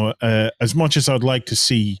 And as much as I'd like to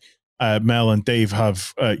see Mel and Dave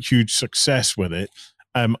have huge success with it,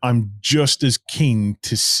 I'm just as keen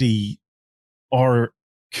to see our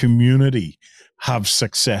community have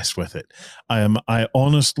success with it. I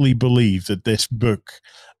honestly believe that this book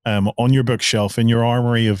on your bookshelf in your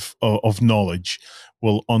armory of knowledge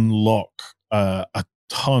will unlock a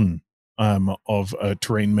ton of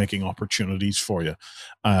terrain making opportunities for you.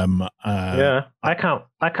 I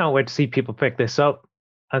can't wait to see people pick this up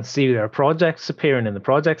and see their projects appearing in the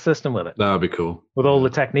project system with it. That would be cool. With all the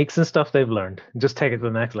techniques and stuff they've learned, and just take it to the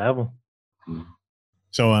next level.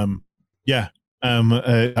 So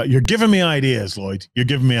you're giving me ideas, Lloyd. You're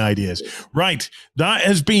giving me ideas. Right. That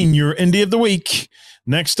has been your Indie of the Week.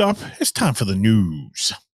 Next up, it's time for the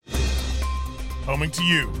news. Coming to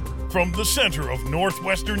you from the center of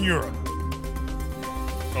Northwestern Europe.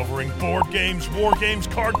 Covering board games, war games,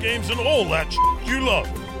 card games, and all that you love.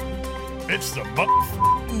 It's the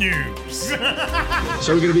news.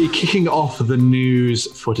 So we're going to be kicking off the news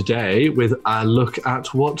for today with a look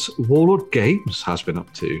at what Warlord Games has been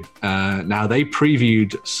up to. Now, they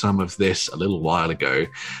previewed some of this a little while ago,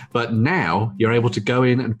 but now you're able to go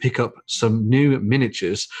in and pick up some new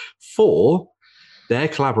miniatures for their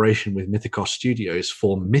collaboration with Mythicos Studios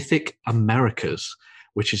for Mythic Americas,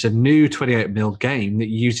 which is a new 28mm game that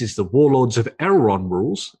uses the Warlords of Elrond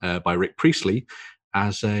rules by Rick Priestley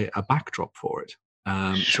as a backdrop for it.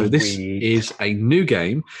 So this is a new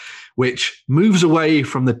game which moves away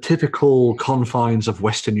from the typical confines of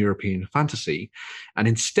Western European fantasy and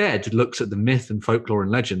instead looks at the myth and folklore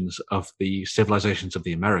and legends of the civilizations of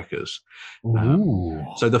the Americas.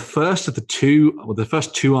 So the first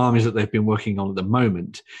two armies that they've been working on at the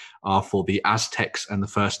moment are for the Aztecs and the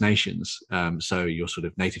First Nations. So your sort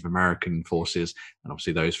of Native American forces, and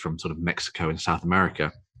obviously those from sort of Mexico and South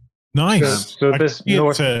America. Nice. So this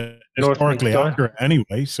historically accurate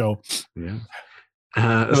anyway. So yeah.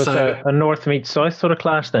 It's a North meets South sort of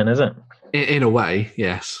clash, then, is it? In a way,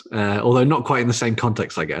 yes. Although not quite in the same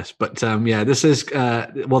context, I guess. But this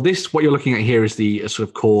is what you're looking at here is the sort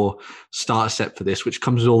of core starter set for this, which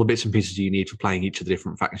comes with all the bits and pieces you need for playing each of the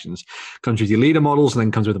different factions. Comes with your leader models, and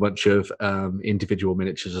then comes with a bunch of individual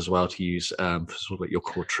miniatures as well to use for sort of like your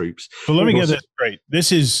core troops. So let me get this straight.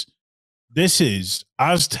 This is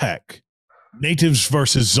Aztec natives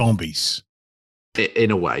versus zombies. In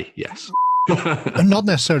a way, yes. And not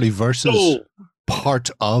necessarily versus part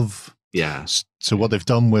of. Yeah. So what they've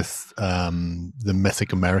done with the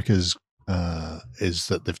Mythic Americas is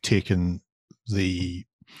that they've taken the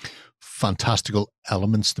fantastical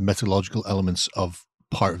elements, the mythological elements of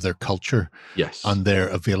part of their culture. Yes. And they're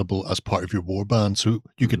available as part of your warband. So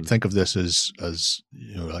you could think of this as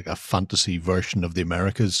like a fantasy version of the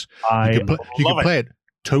Americas. You could play it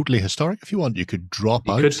totally historic if you want. You could drop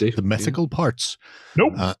out the mythical parts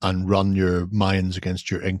and run your Mayans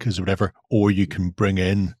against your Incas or whatever, or you can bring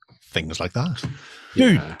in things like that.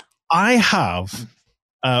 Dude, I have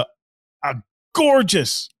a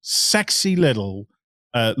gorgeous, sexy little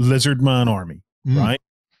lizard man army, right?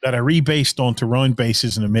 That I rebased onto round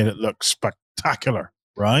bases and I made it look spectacular,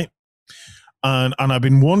 right? And I've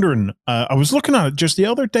been wondering, I was looking at it just the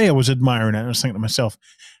other day, I was admiring it, and I was thinking to myself,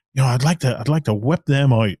 I'd like to whip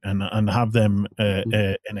them out and have them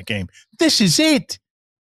in a game. This is it.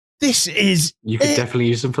 You could definitely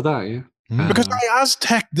use them for that, yeah. Because I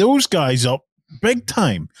Aztec those guys up big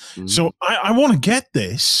time. So I want to get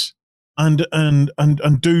this and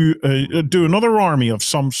do another army of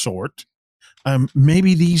some sort.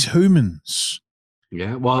 Maybe these humans.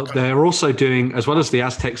 Yeah, well, they're also doing, as well as the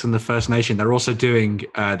Aztecs and the First Nation, they're also doing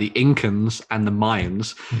the Incans and the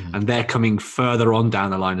Mayans, and they're coming further on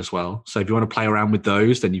down the line as well. So if you want to play around with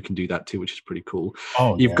those, then you can do that too, which is pretty cool.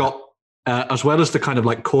 You've got, as well as the kind of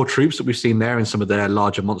like core troops that we've seen there and some of their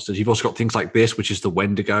larger monsters, you've also got things like this, which is the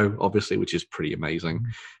Wendigo, obviously, which is pretty amazing.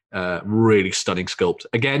 Really stunning sculpt.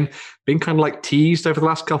 Again, been kind of like teased over the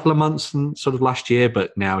last couple of months and sort of last year,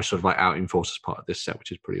 but now it's sort of like out in force as part of this set,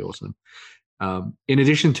 which is pretty awesome. In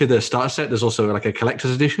addition to the starter set, there's also like a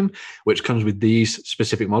collector's edition, which comes with these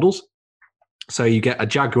specific models. So you get a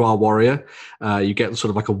Jaguar warrior, you get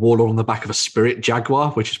sort of like a warlord on the back of a spirit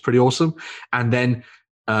Jaguar, which is pretty awesome. And then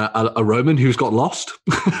a Roman who's got lost.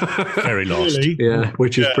 Very lost. Really? Yeah,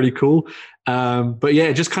 which is pretty cool. But yeah,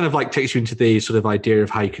 it just kind of like takes you into the sort of idea of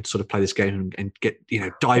how you could sort of play this game and get,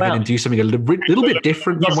 dive in and do something a little bit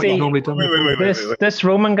different from what you've normally done. This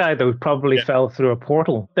Roman guy, though, probably fell through a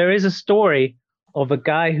portal. There is a story of a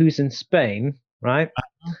guy who's in Spain, right?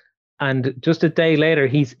 And just a day later,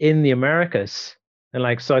 he's in the Americas, in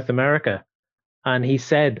like South America. And he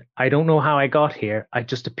said, I don't know how I got here. I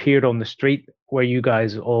just appeared on the street where you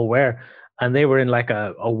guys all were. And they were in like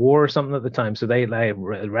a war or something at the time. So they like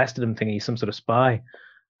arrested him thinking he's some sort of spy.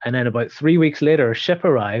 And then about 3 weeks later, a ship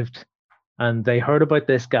arrived and they heard about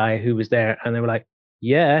this guy who was there. And they were like,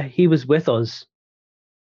 yeah, he was with us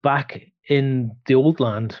back in the old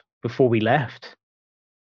land before we left.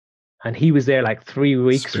 And he was there like 3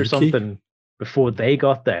 weeks or something before they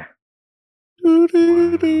got there.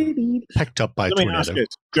 Picked up by a tornado.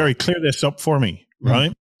 Jerry, clear this up for me,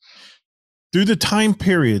 right? Do the time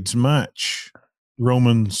periods match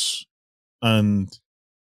Romans and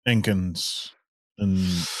Incans?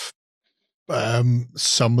 And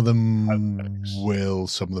some of them will,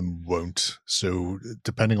 some of them won't. So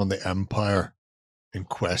depending on the empire in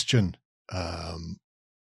question, I'm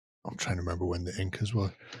trying to remember when the Incas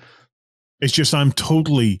were. It's just I'm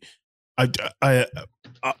totally, I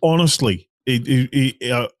honestly,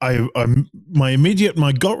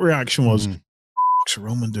 my gut reaction was, what's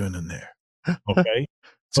Roman doing in there? Okay,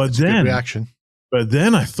 but then reaction. But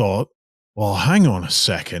then I thought, well, hang on a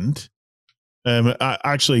second.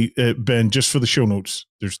 Actually, Ben, just for the show notes,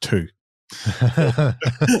 there's two. That's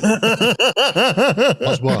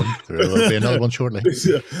one. There will be another one shortly.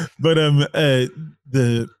 But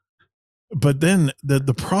then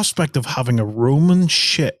the prospect of having a Roman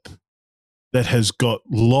ship that has got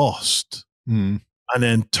lost and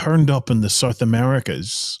then turned up in the South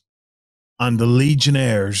Americas, and the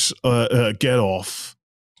legionnaires get off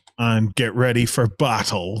and get ready for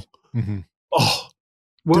battle. Oh,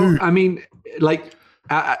 well, dude. I mean, like,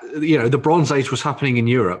 the Bronze Age was happening in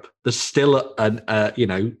Europe. There's still,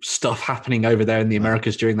 stuff happening over there in the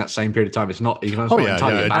Americas during that same period of time. It's not,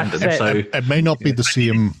 entirely abandoned. So it may not be the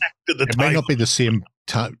same. It may not be the same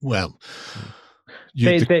time. Well,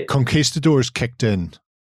 the conquistadors kicked in,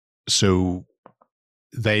 so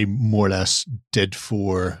they more or less did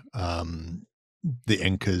for the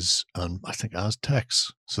Incas and I think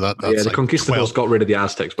Aztecs. So that's the like conquistadors got rid of the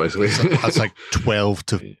Aztecs basically. That's like 12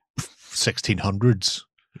 to 1600s.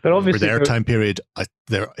 But obviously, for their time period,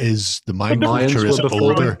 there is the Mayan culture is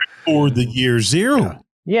older. Before the year zero.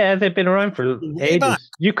 Yeah, they've been around for ages.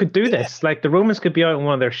 You could do this. Like the Romans could be out on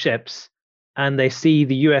one of their ships and they see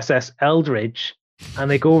the USS Eldridge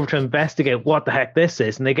and they go over to investigate what the heck this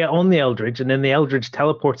is. And they get on the Eldridge and then the Eldridge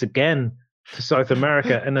teleports again to South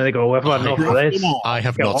America. And then they go, well, I've had enough of this. I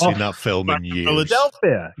have not seen that film in years.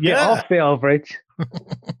 Philadelphia. Get off the Eldridge.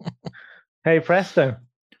 Hey, presto.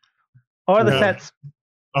 Or the sets.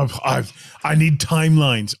 I need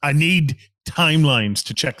timelines. I need timelines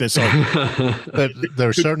to check this out. But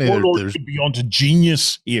there's certainly there's beyond a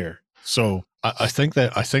genius here. So I think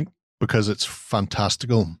because it's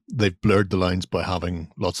fantastical, they've blurred the lines by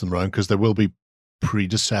having lots of them around, because there will be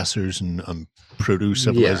predecessors and proto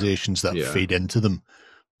civilizations that feed into them.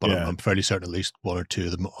 but Yeah. I'm fairly certain at least one or two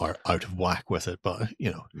of them are out of whack with it. But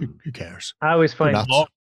who cares? I always find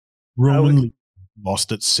Roman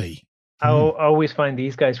lost at sea. I always find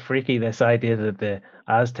these guys freaky. This idea that the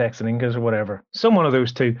Aztecs and Incas or whatever, some one of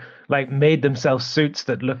those two, like made themselves suits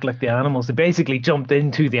that look like the animals. They basically jumped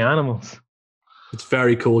into the animals. It's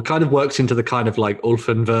very cool. It kind of works into the kind of like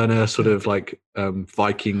Ulfenwerner sort of like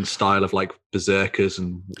Viking style of like berserkers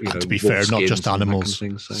and to be fair, not just animals.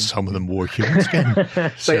 Kind of thing, so. Some of them wore human skin.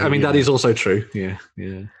 So, I mean, that is also true. Yeah.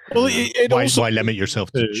 Well, why limit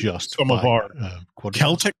yourself to just some of our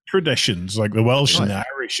Celtic traditions, like the Welsh and the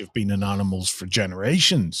Irish, have been in animals for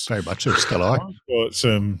generations. Very much so, still are. But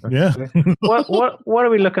yeah. What are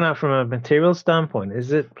we looking at from a material standpoint?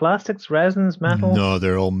 Is it plastics, resins, metal? No,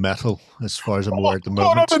 they're all metal, as far as I'm aware at the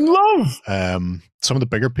moment. God, I'm in love. Some of the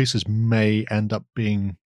bigger pieces may end up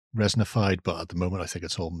being resinified, but at the moment, I think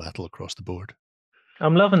it's all metal across the board.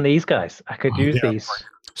 I'm loving these guys. I could use these.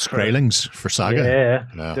 Skraelings for Saga.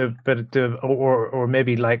 Yeah. Or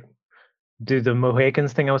maybe like do the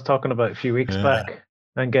Mohicans thing I was talking about a few weeks back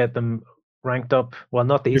and get them ranked up. Well,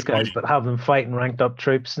 not these guys, but have them fighting ranked up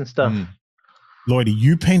troops and stuff. Lloydie,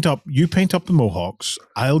 you paint up the Mohawks.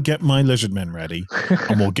 I'll get my Lizardmen ready,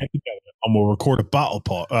 and we'll get together and we'll record a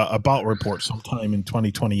battle report sometime in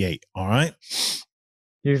 2028. All right.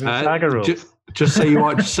 Using Saga rules. Just so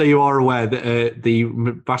you are aware that the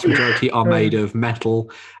vast majority are made of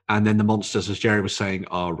metal, and then the monsters, as Jerry was saying,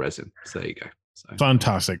 are resin. So there you go. So.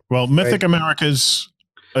 Fantastic. Well, Mythic America's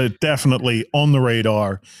definitely on the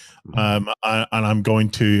radar, and I'm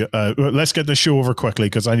going to let's get this show over quickly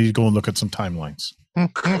because I need to go and look at some timelines.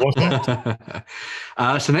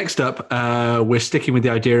 So next up, we're sticking with the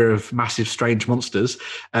idea of massive, strange monsters,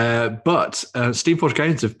 but Steamforged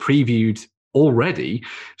Games have previewed already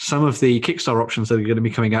some of the Kickstarter options that are going to be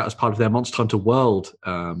coming out as part of their Monster Hunter World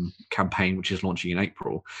campaign, which is launching in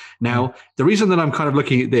April. Now, the reason that I'm kind of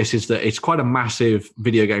looking at this is that it's quite a massive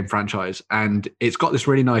video game franchise, and it's got this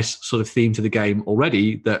really nice sort of theme to the game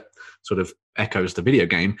already that sort of echoes the video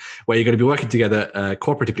game, where you're going to be working together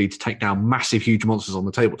cooperatively to take down massive, huge monsters on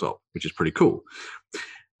the tabletop, which is pretty cool.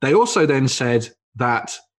 They also then said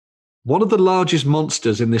that one of the largest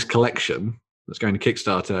monsters in this collection that's going to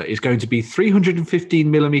Kickstarter is going to be 315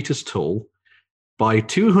 millimeters tall by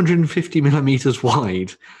 250 millimeters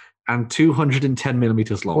wide and 210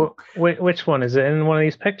 millimeters long. Which one? Is it in one of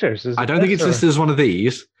these pictures? I don't think it's listed as one of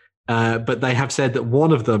these, but they have said that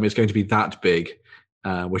one of them is going to be that big,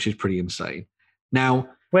 which is pretty insane. Now,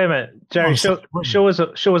 wait a minute, Jerry, show us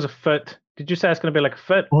a foot. Did you say it's going to be like a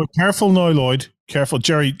foot? Oh, careful now, Lloyd. Careful,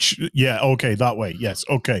 Jerry. Yeah, okay, that way. Yes,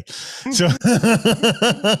 okay. So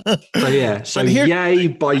yay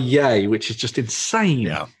by yay, which is just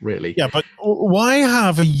insane, really. Yeah, but why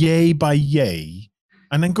have a yay by yay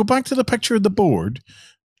and then go back to the picture of the board?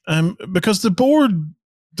 Because the board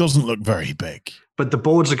doesn't look very big. But the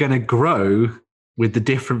boards are going to grow with the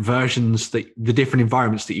different versions, the different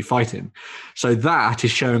environments that you fight in. So that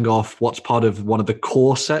is showing off what's part of one of the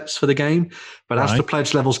core sets for the game. But as the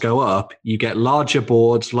pledge levels go up, you get larger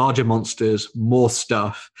boards, larger monsters, more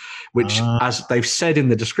stuff, which, as they've said in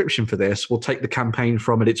the description for this, will take the campaign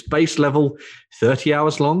from at its base level 30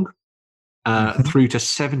 hours long through to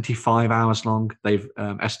 75 hours long. They've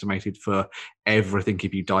estimated for everything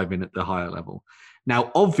if you dive in at the higher level.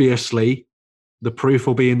 Now, obviously, the proof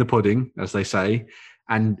will be in the pudding, as they say,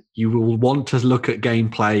 and you will want to look at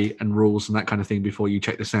gameplay and rules and that kind of thing before you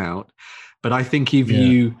check this out. But I think if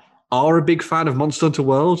you are a big fan of Monster Hunter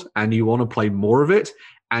World and you want to play more of it,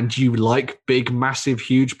 and you like big, massive,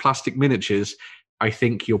 huge plastic miniatures, I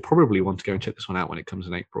think you'll probably want to go and check this one out when it comes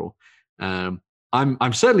in April. I'm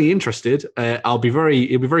certainly interested. It'll be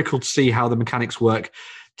very cool to see how the mechanics work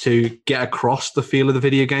to get across the feel of the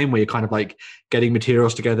video game, where you're kind of like getting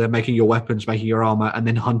materials together, making your weapons, making your armor, and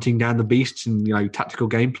then hunting down the beasts in tactical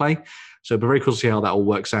gameplay. So it'll be very cool to see how that all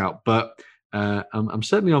works out. But I'm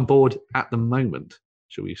certainly on board at the moment.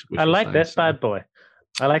 I like this bad boy.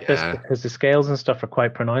 I like this because the scales and stuff are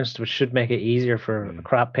quite pronounced, which should make it easier for a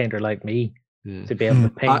crap painter like me to be able to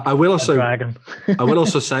paint I will also, a dragon. I will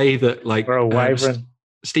also say that or a wyvern.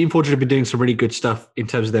 Steamforged have been doing some really good stuff in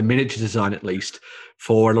terms of their miniature design, at least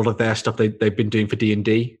for a lot of their stuff they've been doing for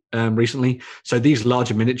D&D recently. So these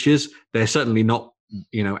larger miniatures, they're certainly not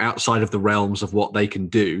outside of the realms of what they can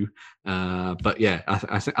do. But yeah,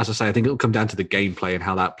 as I say, I think it'll come down to the gameplay and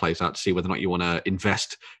how that plays out to see whether or not you want to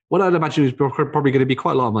invest what I'd imagine is probably going to be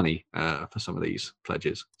quite a lot of money for some of these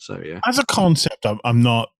pledges. So yeah, as a concept, I'm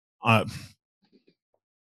not.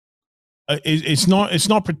 It's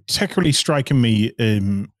not particularly striking me.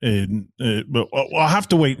 But I'll have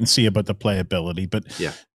to wait and see about the playability. But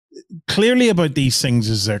clearly about these things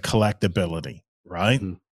is their collectability, right?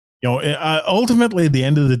 Mm. You know, ultimately, at the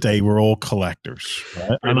end of the day, we're all collectors,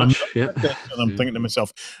 right? And I'm thinking to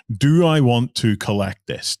myself, do I want to collect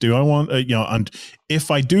this? Do I want, and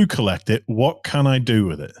if I do collect it, what can I do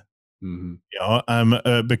with it? Mm-hmm. You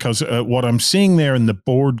know, because what I'm seeing there in the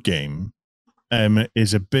board game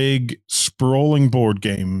is a big sprawling board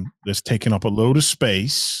game that's taking up a load of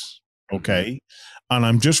space. Okay. Mm-hmm. And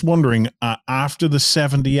I'm just wondering, after the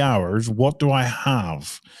 70 hours, what do I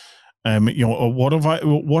have? What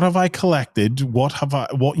have I collected?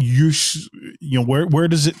 What use, where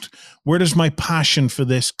does my passion for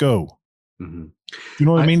this go? Mm-hmm. You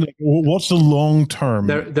know what I mean? Like, what's the long term?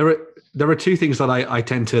 There are two things that I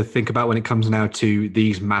tend to think about when it comes now to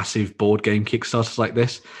these massive board game Kickstarters like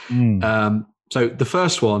this. So the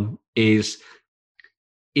first one is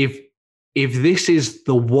if this is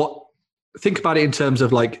think about it in terms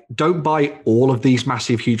of like, don't buy all of these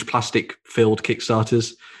massive, huge plastic filled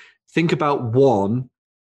Kickstarters. Think about one.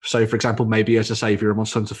 So, for example, maybe as I say, if you're a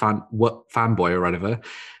Monster Hunter fanboy or whatever,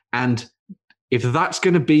 and if that's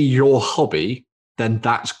going to be your hobby, then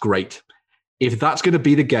that's great. If that's going to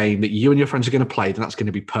be the game that you and your friends are going to play, then that's going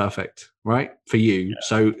to be perfect, right, for you. Yeah.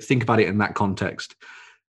 So think about it in that context.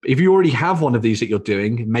 If you already have one of these that you're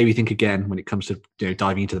doing, maybe think again when it comes to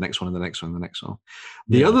diving into the next one and the next one and the next one.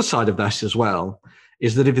 The other side of this as well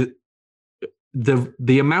is that if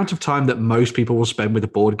the amount of time that most people will spend with a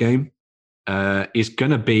board game is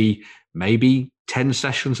going to be maybe 10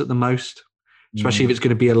 sessions at the most, especially if it's going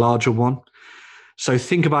to be a larger one. So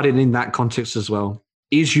think about it in that context as well.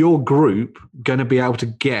 Is your group going to be able to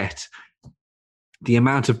get the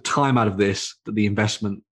amount of time out of this that the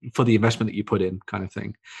investment that you put in, kind of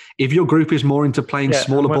thing? If your group is more into playing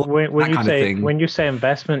smaller board, that kind of thing. When you say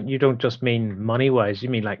investment, you don't just mean money wise, you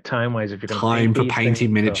mean like time wise. If you're going time for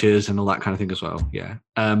painting miniatures and all that kind of thing as well. Yeah.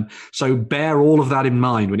 So bear all of that in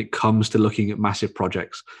mind when it comes to looking at massive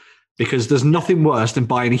projects, because there's nothing worse than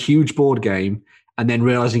buying a huge board game and then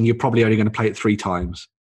realizing you're probably only going to play it 3 times.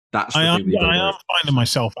 That's I am finding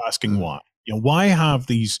myself asking why. Why have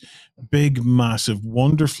these big, massive,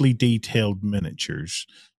 wonderfully detailed miniatures,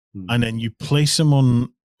 and then you place them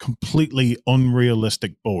on completely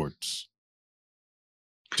unrealistic boards?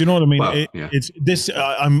 Do you know what I mean? Well, it's this.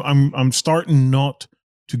 I'm starting not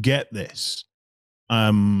to get this.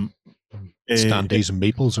 Standees and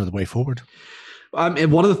meeples are the way forward.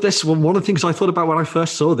 And one of the things I thought about when I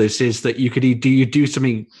first saw this is that you could do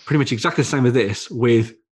something pretty much exactly the same with this,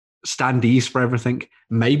 with standees for everything.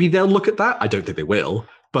 Maybe they'll look at that. I don't think they will,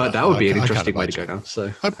 but that would be an interesting way to go down.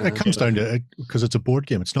 So it comes down to it, because it's a board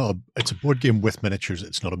game. It's a board game with miniatures.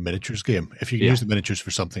 It's not a miniatures game. If you can use the miniatures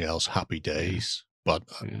for something else, happy days. But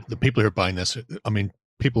the people who are buying this, I mean,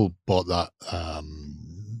 people bought that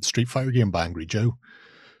Street Fighter game by Angry Joe.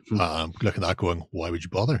 Looking at that going, why would you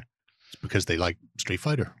bother? It's because they like Street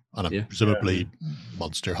Fighter, and presumably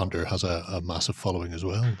Monster Hunter has a massive following as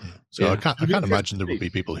well. So I can't imagine there will be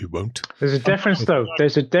people who won't. There's a difference though.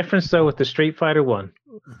 There's a difference though with the Street Fighter one.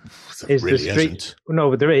 No,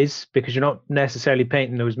 but there is, because you're not necessarily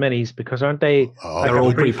painting those minis, because aren't they? They're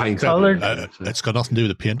all pre-painted. Colored. It's got nothing to do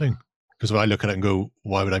with the painting. Because if I look at it and go,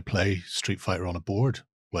 why would I play Street Fighter on a board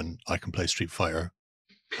when I can play Street Fighter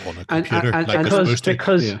on a computer?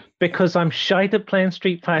 Because I'm shy at playing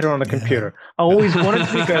Street Fighter on a computer. I always wanted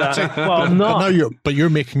to be good at it. Well, I'm not. But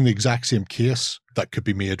you're making the exact same case that could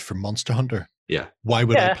be made for Monster Hunter. Yeah. Why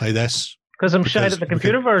would I play this? Because I'm shy at the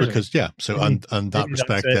computer version. So and that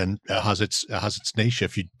respect, then it has its niche.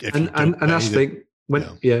 If that's the thing.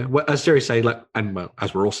 As Jerry say,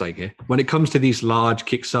 as we're all saying here, when it comes to these large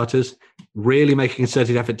Kickstarters, really making a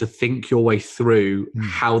concerted effort to think your way through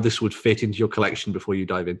how this would fit into your collection before you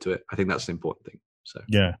dive into it. I think that's the important thing. So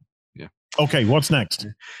yeah. Okay, what's next?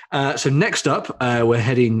 So next up, we're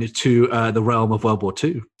heading to the realm of World War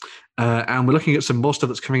II. And we're looking at some more stuff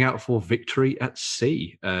that's coming out for Victory at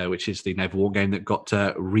Sea, which is the naval war game that got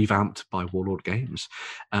revamped by Warlord Games.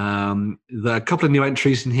 There are a couple of new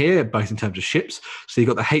entries in here, both in terms of ships. So you've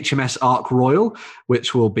got the HMS Ark Royal,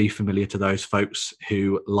 which will be familiar to those folks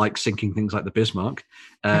who like sinking things like the Bismarck.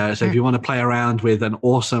 So if you want to play around with an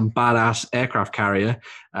awesome, badass aircraft carrier,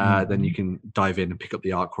 then you can dive in and pick up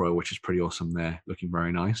the Ark Royal, which is pretty awesome there, looking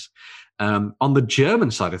very nice. On the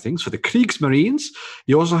German side of things, for the Kriegsmarines,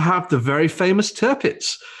 you also have the very famous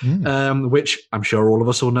Tirpitz, which I'm sure all of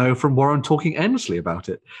us will know from Warren talking endlessly about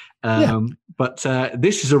it. But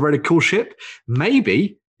this is a really cool ship.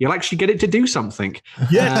 Maybe you'll actually get it to do something.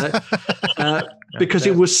 Yeah. Because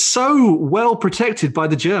it was so well protected by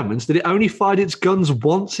the Germans that it only fired its guns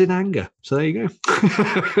once in anger. So there you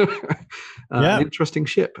go. An interesting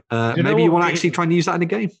ship. Maybe you want to actually try and use that in a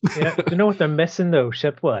game. Yeah. Do you know what they're missing, though,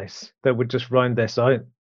 ship-wise, that would just round this out?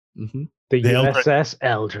 Mm-hmm. The USS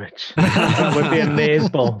Eldridge. That would be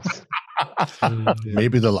amazeballs.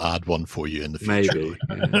 Maybe they'll add one for you in the future.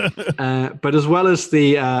 Maybe. Yeah. But as well as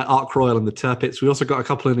the Ark Royal and the Tirpitz, we also got a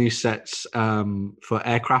couple of new sets for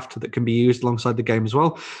aircraft that can be used alongside the game as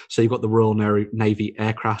well. So you've got the Royal Navy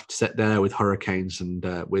aircraft set there with Hurricanes and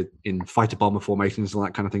in fighter bomber formations and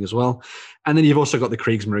that kind of thing as well. And then you've also got the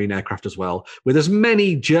Kriegsmarine aircraft as well, with as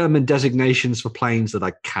many German designations for planes that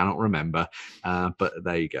I cannot remember. But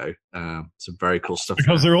there you go. Some very cool stuff.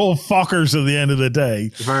 Because they're all fuckers at the end of the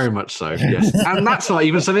day. Very much so, yes. And that's not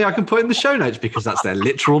even something I can put in the show notes because that's their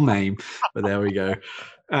literal name. But there we go.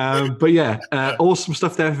 But yeah, awesome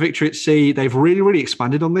stuff there for Victory at Sea. They've really, really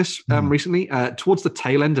expanded on this recently. Towards the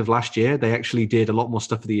tail end of last year, they actually did a lot more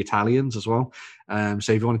stuff for the Italians as well.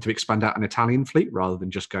 So if you wanted to expand out an Italian fleet rather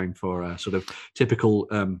than just going for a sort of typical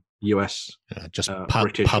US, just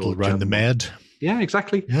British paddle around the Med. Yeah,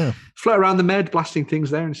 exactly. Yeah, float around the Med, blasting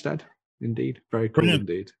things there instead. Indeed, very cool. Brilliant.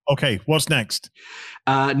 Indeed. Okay, what's next?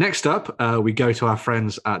 Next up, we go to our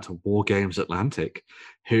friends at War Games Atlantic,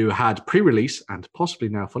 who had pre-release and possibly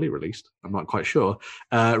now fully released, I'm not quite sure,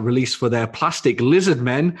 release for their plastic lizard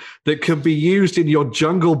men that could be used in your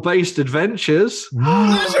jungle-based adventures.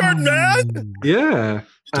 Lizard man? Yeah.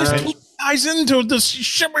 This ties into the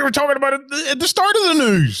shit we were talking about at the start of the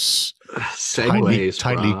news. Segways,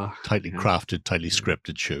 tightly crafted, tightly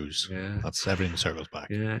scripted shows. Yeah. That's everything circles back.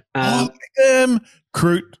 Yeah.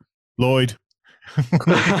 Crute, Lloyd.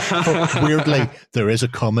 Weirdly, there is a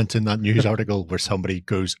comment in that news article where somebody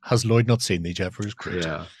goes, "Has Lloyd not seen these ever?" As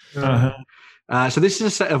Crute? Yeah. So this is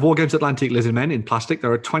a set of War Games Atlantic lizard men in plastic.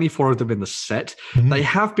 There are 24 of them in the set. They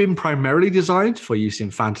have been primarily designed for use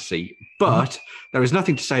in fantasy, but there is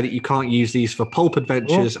nothing to say that you can't use these for pulp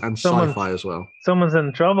adventures and sci-fi as well. Someone's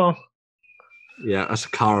in trouble. Yeah, that's a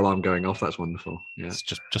car alarm going off. That's wonderful. Yeah, It's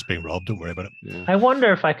just being robbed. Don't worry about it. yeah. I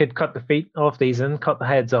wonder if I could cut the feet off these and cut the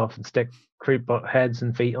heads off and stick creep heads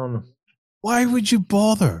and feet on them. Why would you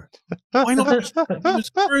bother? Why not? It's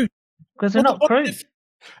Crute. Because they're not Crute.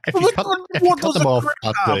 If you cut them off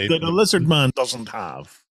at that a lizard man doesn't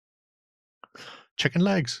have? chicken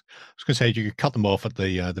legs. I was going to say you could cut them off at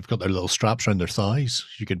the. They've got their little straps around their thighs.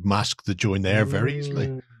 You could mask the join there very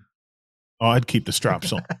easily. Oh, I'd keep the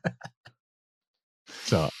straps on.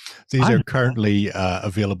 So these are currently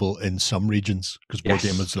available in some regions because War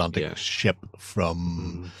Games Atlantic ship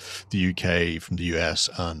from the UK, from the US,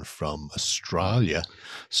 and from Australia.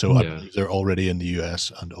 So I believe they're already in the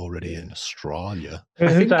US and already in Australia.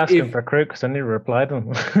 Who's asking for Crute? Because I need to reply to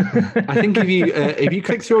them. I think if you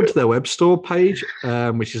click through onto their web store page,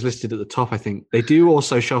 which is listed at the top, I think they do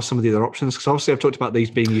also show some of the other options. Because obviously I've talked about these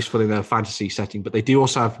being useful in their fantasy setting, but they do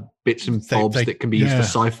also have bits and bobs that can be used for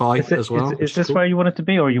sci-fi as well. Is this where you want it to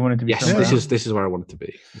be, or you want it to be? Yes, this is where I want it to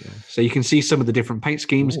be. Yeah. So you can see some of the different paint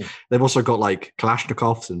schemes. Ooh. They've also got like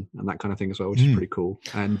Kalashnikovs and that kind of thing as well, which is pretty cool.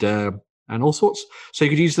 And all sorts. So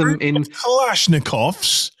you could use them in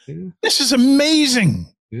Kalashnikovs. Yeah. This is amazing.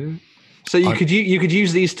 Yeah. So you could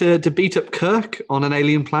use these to beat up Kirk on an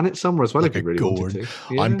alien planet somewhere as well, like if you really wanted to.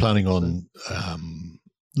 Yeah. I'm planning on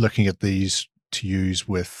looking at these to use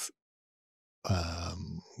with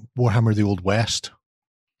Warhammer: The Old West.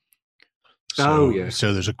 So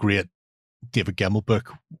there's a great David Gemmell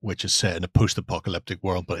book which is set in a post-apocalyptic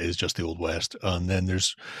world, but it is just the Old West. And then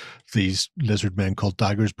there's these lizard men called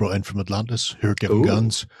daggers brought in from Atlantis who are given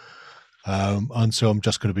guns. And so I'm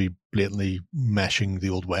just going to be blatantly meshing the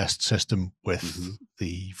Old West system with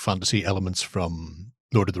the fantasy elements from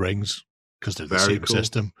Lord of the Rings because they're the same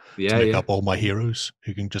system. To make up all my heroes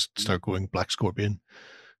who can just start going Black Scorpion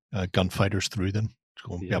gunfighters through them. Just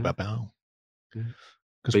going bow bow.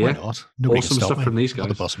 Because why not? Nobody awesome can stop stuff me. From these guys. Not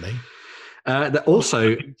the boss of me.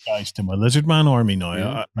 Also, guys to my lizard man army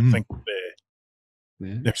now. I think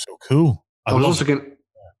they're so cool. I was also going.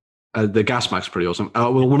 The gas mag's pretty awesome.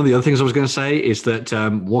 Well, one of the other things I was going to say is that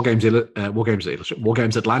War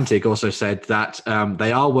Games Atlantic also said that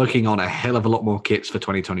they are working on a hell of a lot more kits for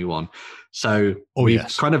 2021. So we've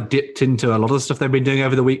kind of dipped into a lot of the stuff they've been doing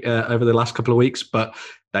over the last couple of weeks, but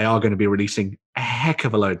they are going to be releasing a heck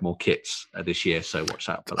of a load more kits this year. So watch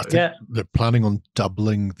out for those. Yeah, they're planning on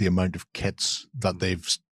doubling the amount of kits that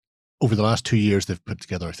they've. Over the last 2 years, they've put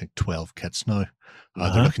together, I think, 12 kits now.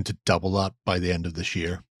 They're looking to double that by the end of this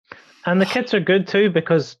year. And the kits are good too,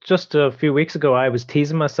 because just a few weeks ago, I was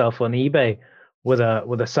teasing myself on eBay with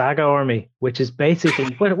a Saga army, which is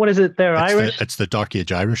basically what is it? They're Irish. It's the Dark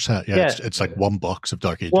Age Irish set. Yeah. It's like one box of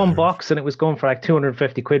Dark Age. One box, and it was going for like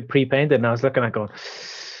 250 quid pre-painted. And I was looking at going,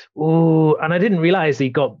 oh, and I didn't realize he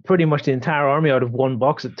got pretty much the entire army out of one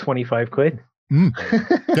box at 25 quid.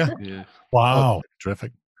 Yeah. Wow. Oh,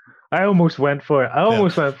 terrific. I almost went for it.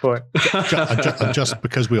 And just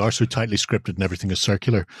because we are so tightly scripted and everything is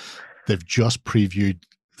circular, they've just previewed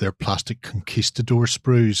their plastic Conquistador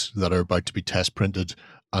sprues that are about to be test printed,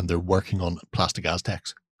 and they're working on plastic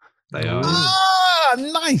Aztecs. They are. Ah,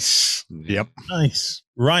 nice. Yep. Nice.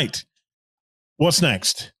 Right. What's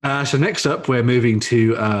next? So next up, we're moving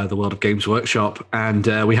to the world of Games Workshop, and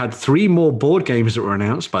we had 3 more board games that were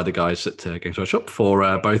announced by the guys at Games Workshop for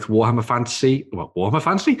both Warhammer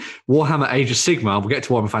Age of Sigmar. We'll get to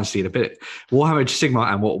Warhammer Fantasy in a bit. Warhammer Age of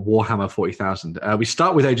Sigmar and Warhammer 40,000. We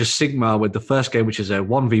start with Age of Sigmar with the first game, which is a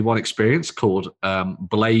 1v1 experience called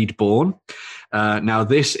Blade Born. Now,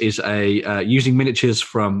 this is a using miniatures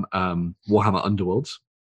from Warhammer Underworlds.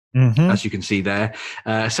 As you can see there,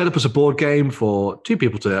 set up as a board game for 2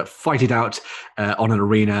 people to fight it out on an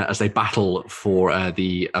arena as they battle for a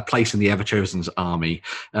place in the Everchosen's army.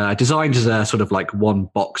 Designed as a sort of like one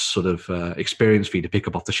box sort of experience for you to pick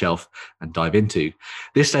up off the shelf and dive into.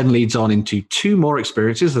 This then leads on into 2 more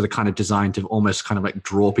experiences that are kind of designed to almost kind of like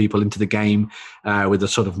draw people into the game with a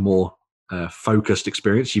sort of more focused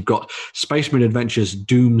experience. You've got Space Marine Adventures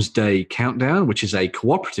Doomsday Countdown, which is a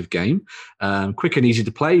cooperative game, quick and easy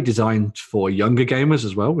to play, designed for younger gamers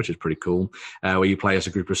as well, which is pretty cool, where you play as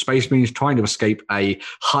a group of Space Marines trying to escape a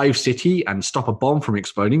hive city and stop a bomb from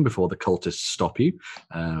exploding before the cultists stop you,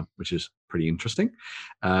 which is pretty interesting.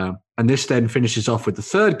 And this then finishes off with the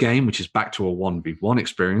third game, which is back to a 1v1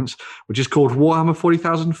 experience, which is called Warhammer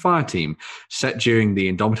 40,000 Fireteam, set during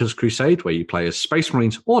the Indomitus Crusade, where you play as Space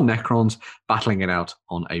Marines or Necrons battling it out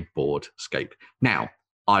on a board scape. Now,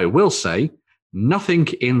 I will say, nothing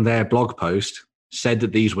in their blog post said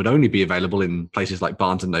that these would only be available in places like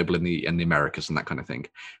Barnes & Noble in the Americas and that kind of thing.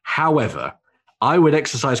 However, I would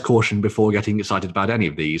exercise caution before getting excited about any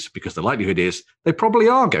of these, because the likelihood is they probably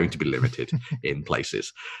are going to be limited in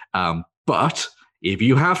places. But if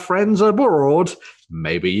you have friends abroad,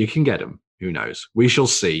 maybe you can get them. Who knows? We shall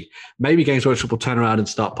see. Maybe Games Workshop will turn around and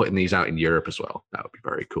start putting these out in Europe as well. That would be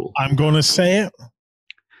very cool. I'm going to say it.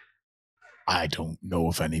 I don't know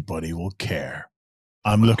if anybody will care.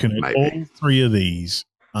 I'm looking at all 3 of these,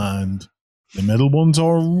 and the middle one's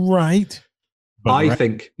all right. I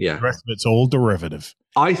think, the rest of it's all derivative.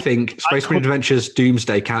 I think Space Marine Adventures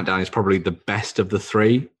Doomsday Countdown is probably the best of the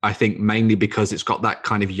 3. I think mainly because it's got that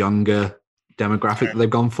kind of younger demographic that they've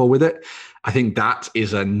gone for with it. I think that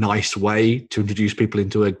is a nice way to introduce people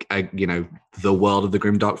into the world of the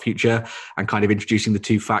grimdark future, and kind of introducing the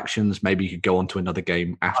 2 factions. Maybe you could go on to another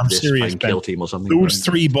game after playing Kill Team or something. Those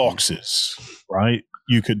 3 boxes, right?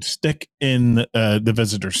 You could stick in the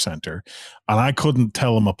visitor center, and I couldn't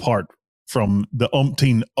tell them apart from the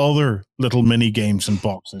umpteen other little mini games and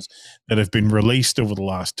boxes that have been released over the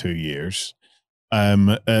last 2 years.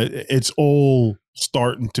 It's all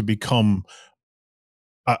starting to become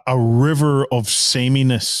a river of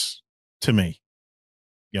sameness to me.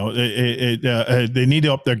 You know, they need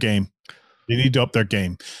to up their game. They need to up their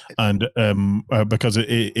game, and because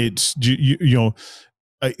it's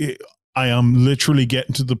I am literally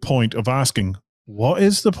getting to the point of asking, what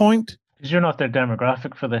is the point? Because you're not their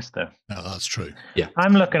demographic for this, though. No, that's true. Yeah,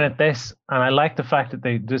 I'm looking at this, and I like the fact that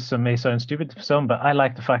this may sound stupid to some, but I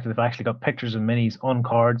like the fact that they've actually got pictures of minis on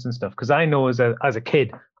cards and stuff. Because I know as a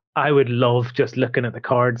kid, I would love just looking at the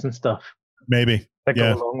cards and stuff. Maybe that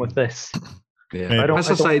go along with this. Yeah,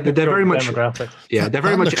 as I say, they're very much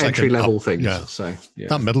entry level things. Yeah. So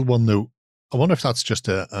that middle one, though, I wonder if that's just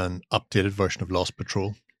an updated version of Lost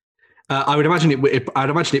Patrol. I would imagine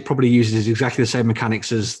it probably uses exactly the same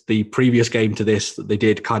mechanics as the previous game to this that they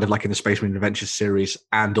did, kind of like in the Space Marine Adventures series,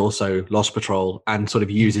 and also Lost Patrol, and sort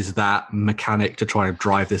of uses that mechanic to try and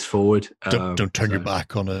drive this forward. Don't turn your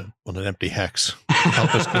back on an empty hex.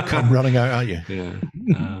 Help us come running out at you. Yeah.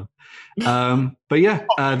 But yeah,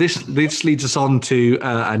 this leads us on to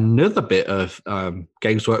another bit of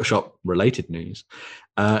Games Workshop related news,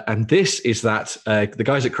 and this is that the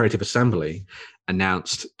guys at Creative Assembly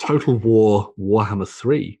announced Total War Warhammer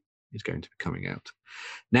 3 is going to be coming out.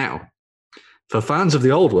 Now, for fans of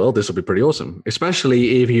the old world, this will be pretty awesome,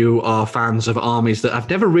 especially if you are fans of armies that have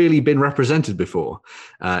never really been represented before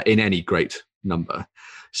in any great number.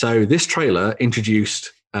 So this trailer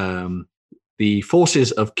introduced the the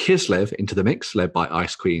forces of Kislev into the mix, led by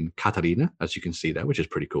Ice Queen Katarina, as you can see there, which is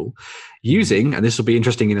pretty cool. Using, and this will be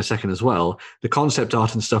interesting in a second as well, the concept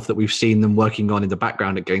art and stuff that we've seen them working on in the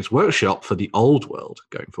background at Games Workshop for the old world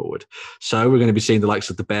going forward. So we're going to be seeing the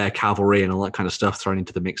likes of the Bear Cavalry and all that kind of stuff thrown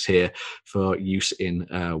into the mix here for use in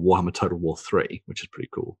Warhammer Total War 3, which is pretty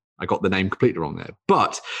cool. I got the name completely wrong there.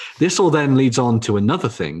 But this all then leads on to another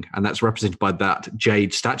thing, and that's represented by that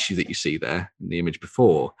jade statue that you see there in the image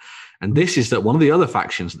before. And this is that one of the other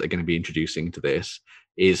factions that they're going to be introducing to this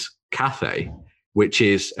is Cathay, which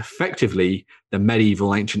is effectively the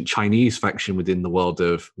medieval ancient Chinese faction within the world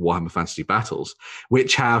of Warhammer Fantasy Battles,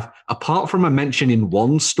 which have, apart from a mention in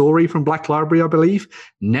one story from Black Library, I believe,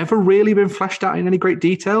 never really been fleshed out in any great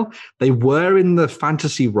detail. They were in the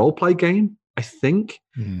fantasy roleplay game, I think,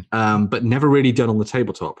 but never really done on the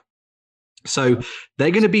tabletop. So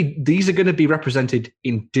these are going to be represented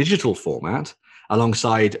in digital format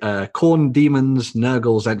alongside Khorne Demons,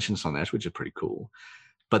 Nurgle, Tzeentch, and Slaanesh, which is pretty cool.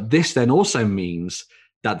 But this then also means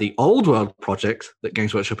that the old world project that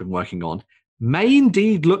Games Workshop have been working on may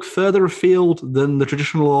indeed look further afield than the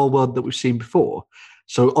traditional old world that we've seen before.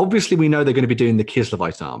 So obviously we know they're going to be doing the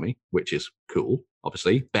Kislevite army, which is cool,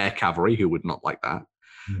 obviously. Bear Cavalry, who would not like that?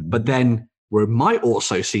 But then we might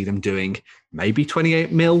also see them doing maybe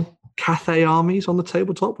 28 mil Cathay armies on the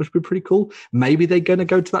tabletop, which would be pretty cool. Maybe they're going to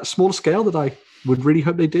go to that smaller scale that I would really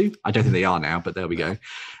hope they do. I don't think they are now, but there we go.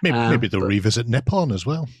 Maybe they'll revisit Nippon as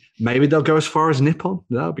well. Maybe they'll go as far as Nippon.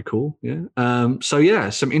 That would be cool. Yeah. So yeah,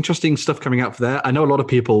 some interesting stuff coming out for there. I know a lot of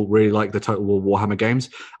people really like the Total War Warhammer games.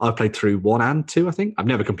 I've played through 1 and 2, I think. I've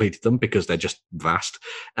never completed them because they're just vast.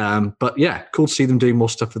 But yeah, cool to see them doing more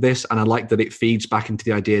stuff for this. And I like that it feeds back into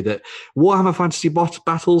the idea that Warhammer Fantasy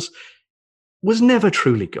Battles was never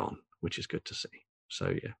truly gone, which is good to see. So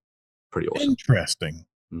yeah, pretty awesome. Interesting.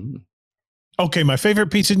 Okay, my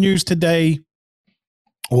favorite piece of news today.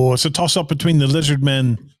 Oh, it's a toss-up between the Lizard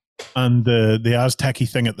Men and the Aztec-y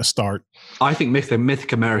thing at the start. I think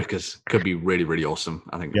Mythic Americas could be really, really awesome.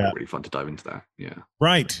 I think it'd be really fun to dive into that. Yeah.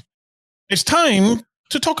 Right. It's time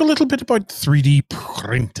to talk a little bit about 3D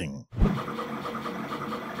printing.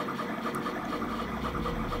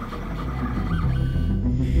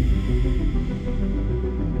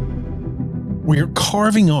 We're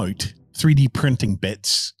carving out 3D printing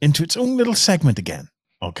bits into its own little segment again.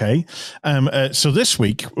 Okay. So this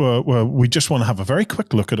week, we just want to have a very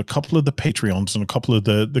quick look at a couple of the Patreons and a couple of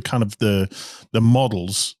the kind of the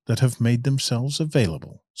models that have made themselves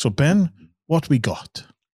available. So Ben, what we got?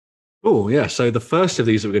 Oh, yeah. So the first of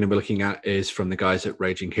these that we're going to be looking at is from the guys at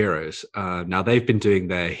Raging Heroes. Now they've been doing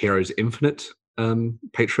their Heroes Infinite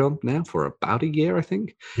Patreon now for about a year, I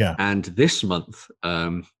think. Yeah. And this month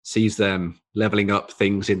sees them leveling up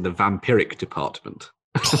things in the vampiric department.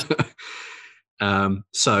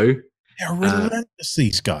 So they're relentless,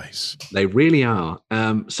 these guys. They really are.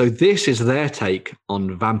 So this is their take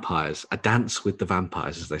on vampires, a dance with the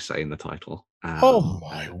vampires, as they say in the title. Oh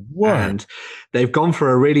my word. And they've gone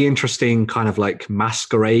for a really interesting kind of like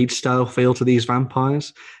masquerade style feel to these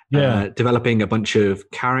vampires. Yeah. Developing a bunch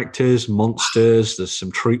of characters, monsters. There's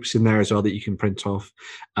some troops in there as well that you can print off.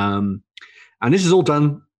 And this is all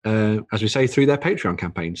done, as we say, through their Patreon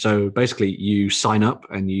campaign. So basically you sign up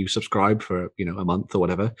and you subscribe for, a month or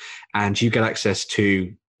whatever, and you get access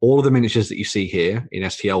to all of the miniatures that you see here in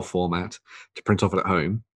STL format to print off it at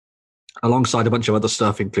home, alongside a bunch of other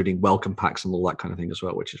stuff, including welcome packs and all that kind of thing as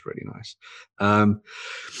well, which is really nice.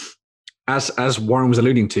 As Warren was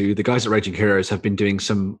alluding to, the guys at Raging Heroes have been doing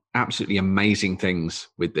some absolutely amazing things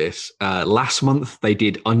with this. Last month, they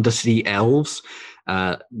did Undersea Elves.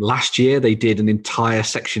 Last year, they did an entire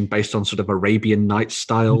section based on sort of Arabian Nights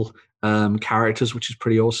style characters, which is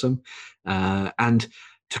pretty awesome. And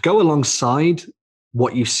to go alongside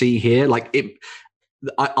what you see here,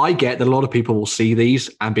 I get that a lot of people will see these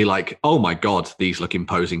and be like, oh my God, these look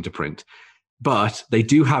imposing to print. But they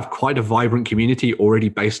do have quite a vibrant community already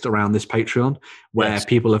based around this Patreon, where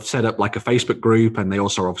people have set up like a Facebook group, and they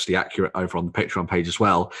also are obviously accurate over on the Patreon page as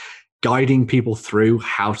well, guiding people through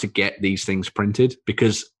how to get these things printed.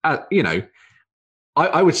 Because, I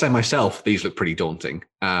would say myself, these look pretty daunting,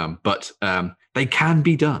 but they can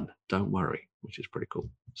be done. Don't worry, which is pretty cool.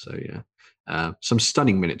 So, yeah, some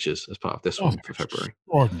stunning miniatures as part of this one for February.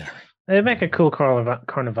 Extraordinary. They'd make a cool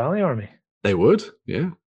Carnivale army. They would,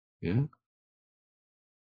 yeah.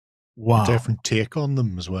 Wow. A different take on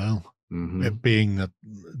them as well. Mm-hmm. It being that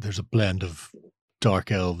there's a blend of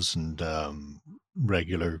dark elves and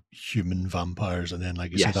regular human vampires, and then,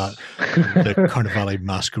 like you said, that the Carnivale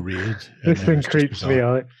masquerade. This thing creeps me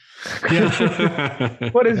out. Yeah.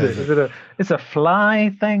 What is it? Is it it's a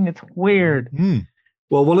fly thing? It's weird.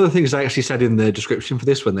 Well, one of the things they actually said in the description for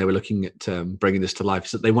this when they were looking at bringing this to life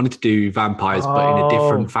is that they wanted to do vampires, but in a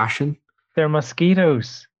different fashion. They're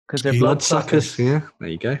mosquitoes because they're bloodsuckers. Yeah, there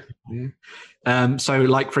you go. Yeah. So,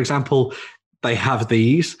 like, for example, they have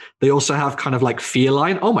these. They also have kind of like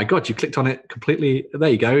feline. Oh my God, you clicked on it completely. There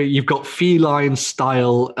you go. You've got feline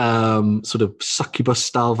style, sort of succubus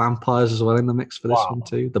style vampires as well in the mix for this one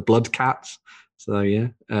too. The blood cats. So yeah,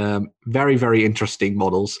 very, very interesting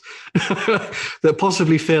models that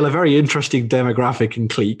possibly fill a very interesting demographic and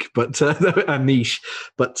clique, but a niche.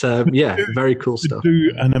 But yeah, very cool stuff.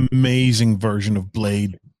 Do an amazing version of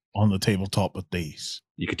Blade on the tabletop with these.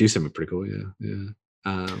 You could do something pretty cool.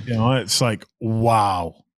 Yeah. It's like,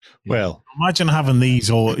 wow. Well, imagine having these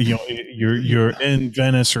all. You're in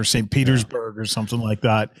Venice or St. Petersburg or something like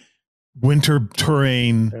that. Winter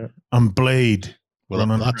terrain and Blade. Well,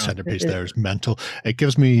 that centerpiece there is mental. It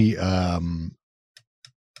gives me Van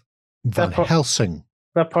Helsing.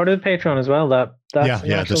 That part of the Patreon as well. The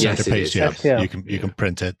centerpiece. You can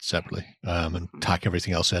print it separately and tack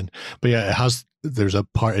everything else in. But yeah, there's a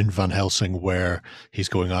part in Van Helsing where he's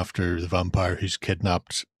going after the vampire who's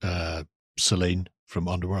kidnapped Selene from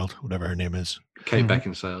Underworld, whatever her name is. Kate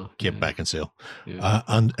Beckinsale. Kate Beckinsale. Yeah.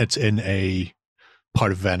 And it's in a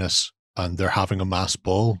part of Venice. And they're having a mass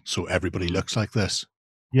ball, so everybody looks like this.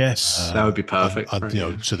 Yes, that would be perfect.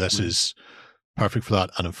 So this is perfect for that.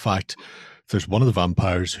 And in fact, there's one of the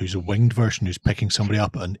vampires who's a winged version who's picking somebody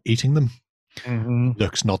up and eating them. Mm-hmm.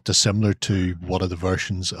 Looks not dissimilar to one of the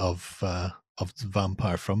versions of the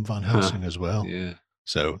vampire from Van Helsing as well. Yeah.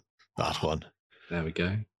 So that one. There we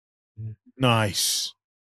go. Nice.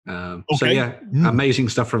 So yeah, amazing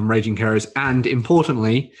stuff from Raging Heroes, and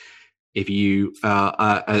importantly, if you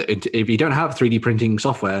don't have 3D printing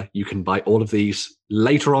software, you can buy all of these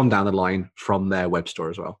later on down the line from their web store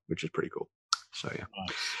as well, which is pretty cool. So yeah.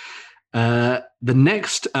 Nice. The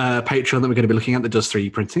next Patreon that we're going to be looking at that does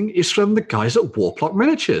 3D printing is from the guys at Warplot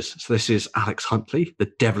Miniatures. So this is Alex Huntley,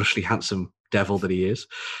 the devilishly handsome devil that he is.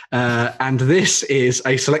 And this is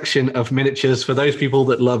a selection of miniatures for those people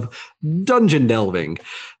that love dungeon delving.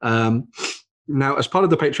 Now, as part of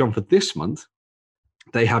the Patreon for this month,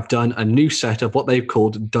 they have done a new set of what they've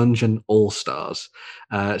called Dungeon All-Stars.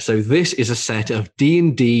 So this is a set of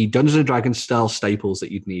D&D, Dungeons & Dragons style staples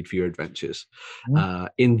that you'd need for your adventures.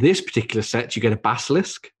 In this particular set, you get a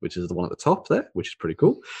Basilisk, which is the one at the top there, which is pretty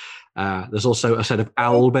cool. There's also a set of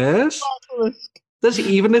owl bears. There's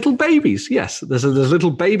even little babies. Yes, there's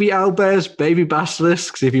little baby owl bears, baby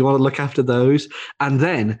basilisks, if you want to look after those. And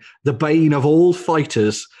then the bane of all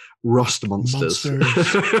fighters, Rust Monsters.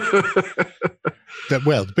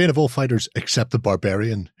 The bane of all fighters except the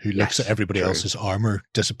barbarian who looks at everybody else's armor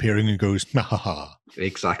disappearing and goes, ha ha ha.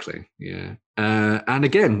 Exactly, yeah. And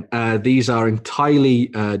again, these are entirely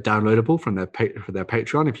downloadable from their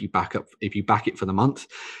Patreon. If you back it for the month,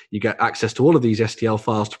 you get access to all of these STL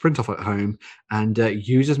files to print off at home and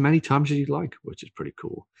use as many times as you like, which is pretty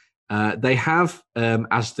cool. They have,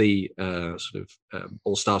 as the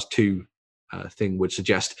All Stars 2 thing would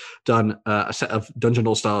suggest, done a set of Dungeon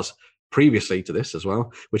All-Stars previously to this as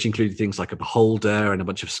well, which included things like a beholder and a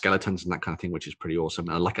bunch of skeletons and that kind of thing, which is pretty awesome.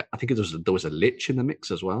 And I think there was a lich in the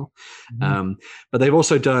mix as well. Mm-hmm. But they've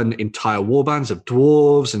also done entire warbands of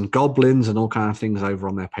dwarves and goblins and all kind of things over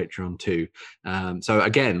on their Patreon too. So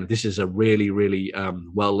again, this is a really, really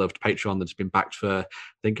well-loved Patreon that's been backed for, I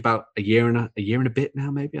think, about a year and a bit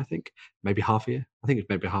now, maybe half a year. I think it's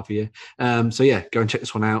maybe half a year. So yeah, go and check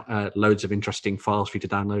this one out. Loads of interesting files for you to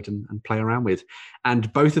download and play around with.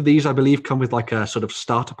 And both of these, I believe, come with like a sort of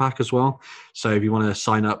starter pack as well. So if you want to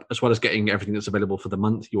sign up, as well as getting everything that's available for the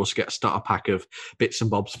month, you also get a starter pack of bits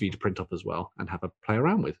and bobs for you to print up as well and have a play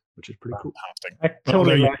around with, which is pretty cool.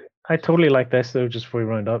 I totally like this though. Just before we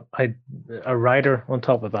round up, a rider on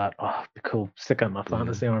top of that. Oh, be cool. Stick on my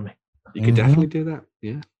fantasy army. You could definitely do that.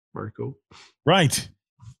 Yeah, very cool. Right.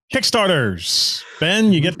 Kickstarters.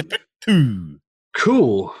 Ben, you get to pick 2.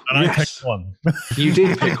 Cool. And I picked 1. You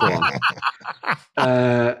did pick one.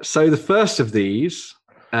 So the first of these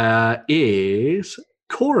is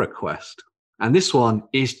Cora Quest. And this one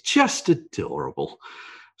is just adorable.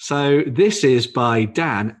 So this is by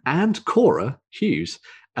Dan and Cora Hughes,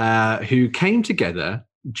 who came together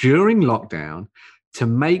during lockdown to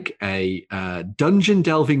make a dungeon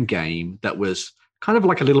delving game that was kind of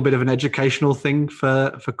like a little bit of an educational thing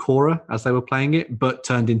for Cora as they were playing it, but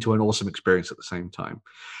turned into an awesome experience at the same time.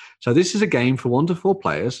 So this is a game for 1 to 4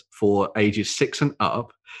 players for ages 6 and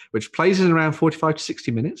up, which plays in around 45 to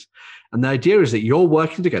 60 minutes. And the idea is that you're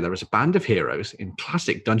working together as a band of heroes in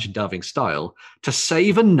classic dungeon delving style to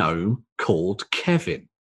save a gnome called Kevin.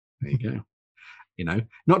 There you go.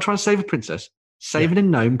 Not trying to save a princess, Saving a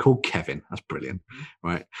gnome called Kevin. That's brilliant,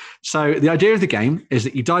 right? So the idea of the game is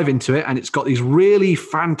that you dive into it, and it's got these really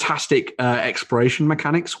fantastic exploration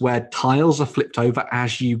mechanics where tiles are flipped over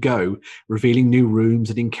as you go, revealing new rooms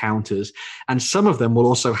and encounters. And some of them will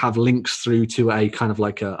also have links through to a kind of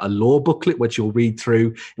like a lore booklet, which you'll read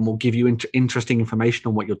through and will give you interesting information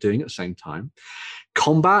on what you're doing at the same time.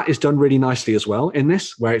 Combat is done really nicely as well in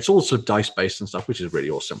this, where it's also dice-based and stuff, which is really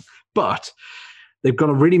awesome. But they've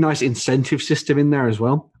got a really nice incentive system in there as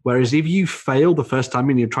well. Whereas if you fail the first time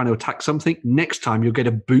and you're trying to attack something, next time you'll get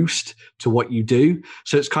a boost to what you do.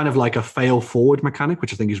 So it's kind of like a fail forward mechanic,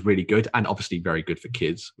 which I think is really good and obviously very good for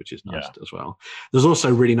kids, which is nice as well. There's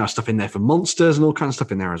also really nice stuff in there for monsters and all kinds of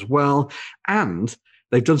stuff in there as well. And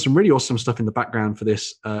they've done some really awesome stuff in the background for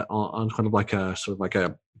this on kind of like a sort of like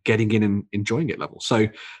a getting in and enjoying it level. So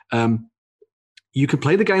you can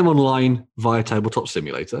play the game online via Tabletop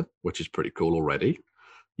Simulator, which is pretty cool already.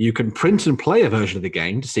 You can print and play a version of the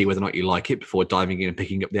game to see whether or not you like it before diving in and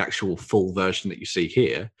picking up the actual full version that you see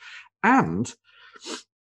here. And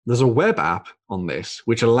there's a web app on this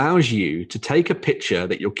which allows you to take a picture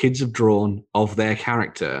that your kids have drawn of their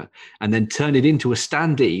character and then turn it into a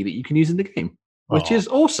standee that you can use in the game, which is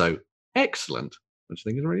also excellent, which I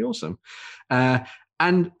think is really awesome.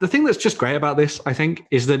 And the thing that's just great about this, I think,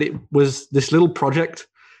 is that it was this little project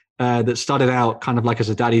that started out kind of like as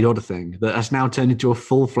a daddy-daughter thing that has now turned into a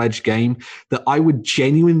full-fledged game that I would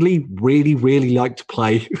genuinely really, really like to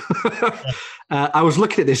play. I was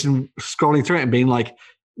looking at this and scrolling through it and being like,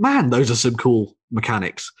 man, those are some cool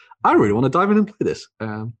mechanics. I really want to dive in and play this.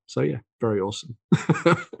 So, yeah, very awesome.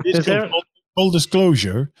 Full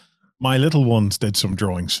disclosure, my little ones did some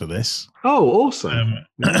drawings for this. Oh, awesome!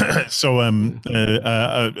 So,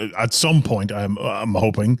 at some point, I'm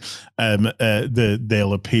hoping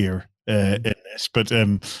they'll appear in this. But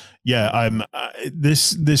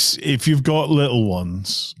this. If you've got little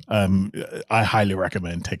ones, I highly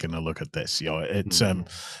recommend taking a look at this. It's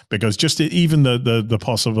because just even the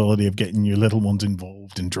possibility of getting your little ones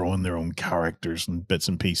involved in drawing their own characters and bits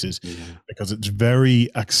and pieces, because it's very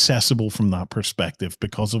accessible from that perspective.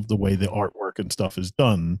 Because of the way the artwork and stuff is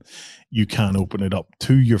done, you can open it up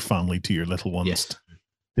to your family, to your little ones,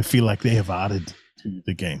 to feel like they have added to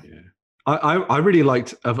the game. I really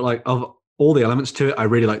liked of all the elements to it. I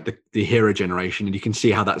really like the hero generation, and you can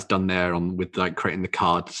see how that's done there with like creating the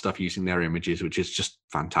card stuff using their images, which is just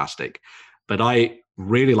fantastic. But I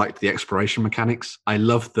really liked the exploration mechanics. I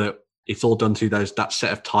love that it's all done through that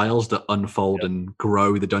set of tiles that unfold and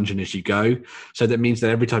grow the dungeon as you go. So that means that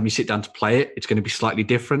every time you sit down to play it, it's going to be slightly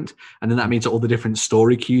different. And then that means that all the different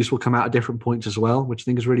story cues will come out at different points as well, which I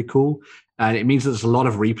think is really cool. And it means that there's a lot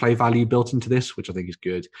of replay value built into this, which I think is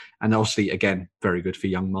good. And obviously, again, very good for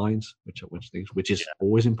young minds, which is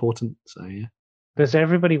always important. So, yeah. Does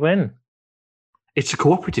everybody win? It's a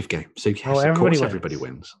cooperative game, so yes, of course everybody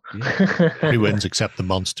wins. Yeah. Everybody wins except the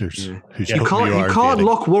monsters. Yeah. You can't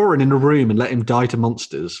lock Warren in a room and let him die to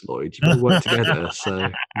monsters, Lloyd. You've got to work together. So,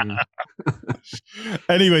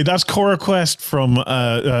 Anyway, that's Cora Quest from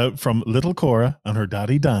little Cora and her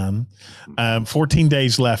daddy Dan. 14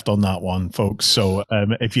 days left on that one, folks. So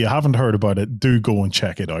if you haven't heard about it, do go and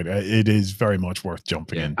check it out. It is very much worth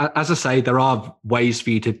jumping in. As I say, there are ways for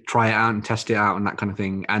you to try it out and test it out and that kind of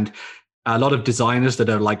thing. And a lot of designers that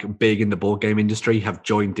are like big in the board game industry have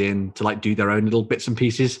joined in to like do their own little bits and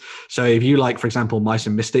pieces. So if you like, for example, Mice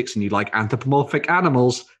and Mystics, and you like anthropomorphic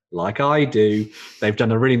animals, like I do, they've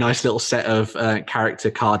done a really nice little set of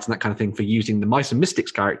character cards and that kind of thing for using the Mice and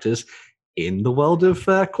Mystics characters in the world of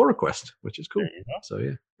Cora Quest, which is cool. So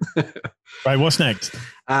yeah. Right, what's next?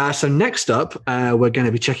 So next up, we're going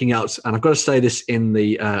to be checking out, and I've got to say this in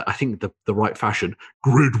the I think the right fashion,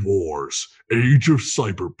 Grid Wars: Age of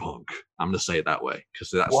Cyberpunk. I'm going to say it that way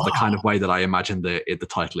because that's the kind of way that I imagine the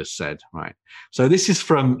title is said. Right. So this is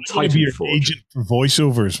from Titanforge. Agent for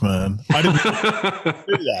voiceovers, man. I didn't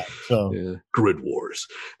do that. So. Yeah. Grid Wars.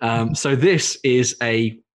 So this is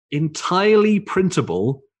a entirely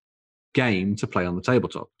printable game to play on the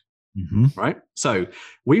tabletop. Right? So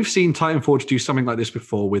we've seen Titanforge do something like this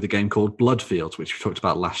before with a game called Bloodfields, which we talked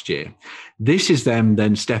about last year. This is them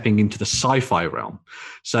then stepping into the sci-fi realm.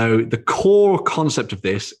 So the core concept of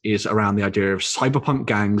this is around the idea of cyberpunk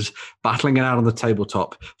gangs battling it out on the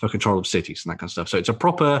tabletop for control of cities and that kind of stuff. So it's a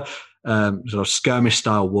proper sort of skirmish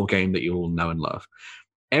style war game that you all know and love.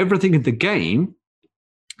 Everything in the game,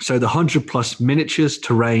 so the 100+ miniatures,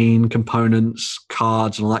 terrain, components,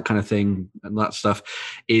 cards, and all that kind of thing, and that stuff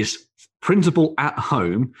is printable at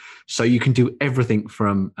home. So you can do everything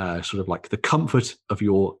from sort of like the comfort of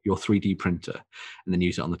your 3D printer and then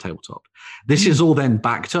use it on the tabletop. This is all then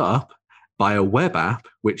backed up by a web app,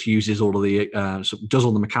 which uses all of the does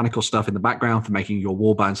all the mechanical stuff in the background for making your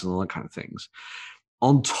warbands and all that kind of things.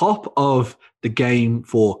 On top of the game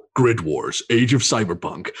for Grid Wars, Age of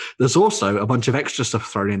Cyberpunk, there's also a bunch of extra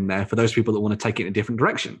stuff thrown in there for those people that want to take it in a different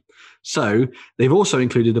direction. So they've also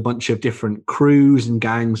included a bunch of different crews and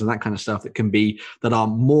gangs and that kind of stuff that are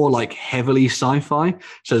more like heavily sci-fi.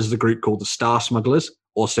 So there's a group called the Star Smugglers.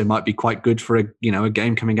 Also might be quite good for a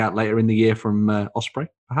game coming out later in the year from Osprey,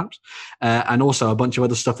 perhaps. And also a bunch of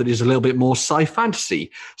other stuff that is a little bit more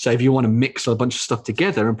sci-fantasy. So if you want to mix a bunch of stuff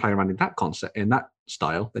together and play around in that concept, in that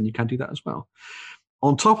style, then you can do that as well.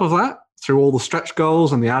 On top of that, through all the stretch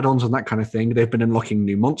goals and the add-ons and that kind of thing, they've been unlocking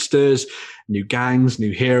new monsters, new gangs,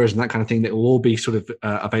 new heroes, and that kind of thing that will all be sort of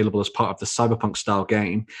available as part of the Cyberpunk style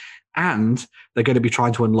game. And they're going to be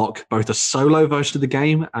trying to unlock both a solo version of the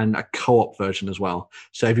game and a co-op version as well.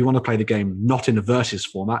 So if you want to play the game not in a versus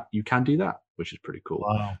format, you can do that, which is pretty cool.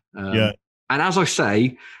 Wow. Yeah. And as I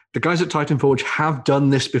say, the guys at Titanforge have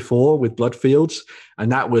done this before with Bloodfields, and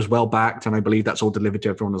that was well backed, and I believe that's all delivered to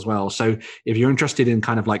everyone as well. So if you're interested in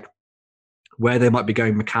kind of like where they might be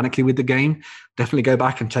going mechanically with the game, definitely go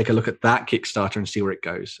back and take a look at that Kickstarter and see where it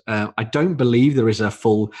goes. I don't believe there is a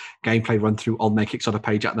full gameplay run through on their Kickstarter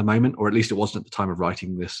page at the moment, or at least it wasn't at the time of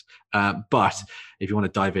writing this. But if you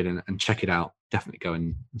want to dive in and check it out, definitely go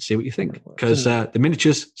and see what you think, because the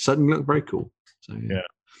miniatures certainly look very cool. So yeah.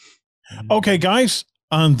 Okay, guys.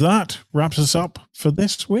 And that wraps us up for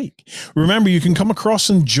this week. Remember, you can come across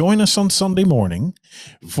and join us on Sunday morning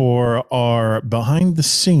for our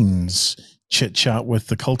behind-the-scenes chit-chat with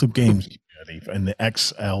the Cult of Games community and the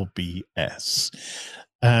XLBS.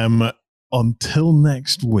 Until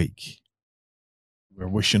next week, we're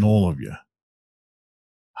wishing all of you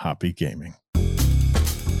happy gaming.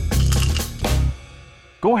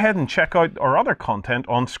 Go ahead and check out our other content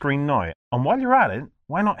on screen now. And while you're at it,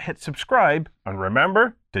 why not hit subscribe and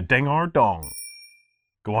remember to ding our dong.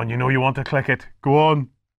 Go on, you know you want to click it. Go on.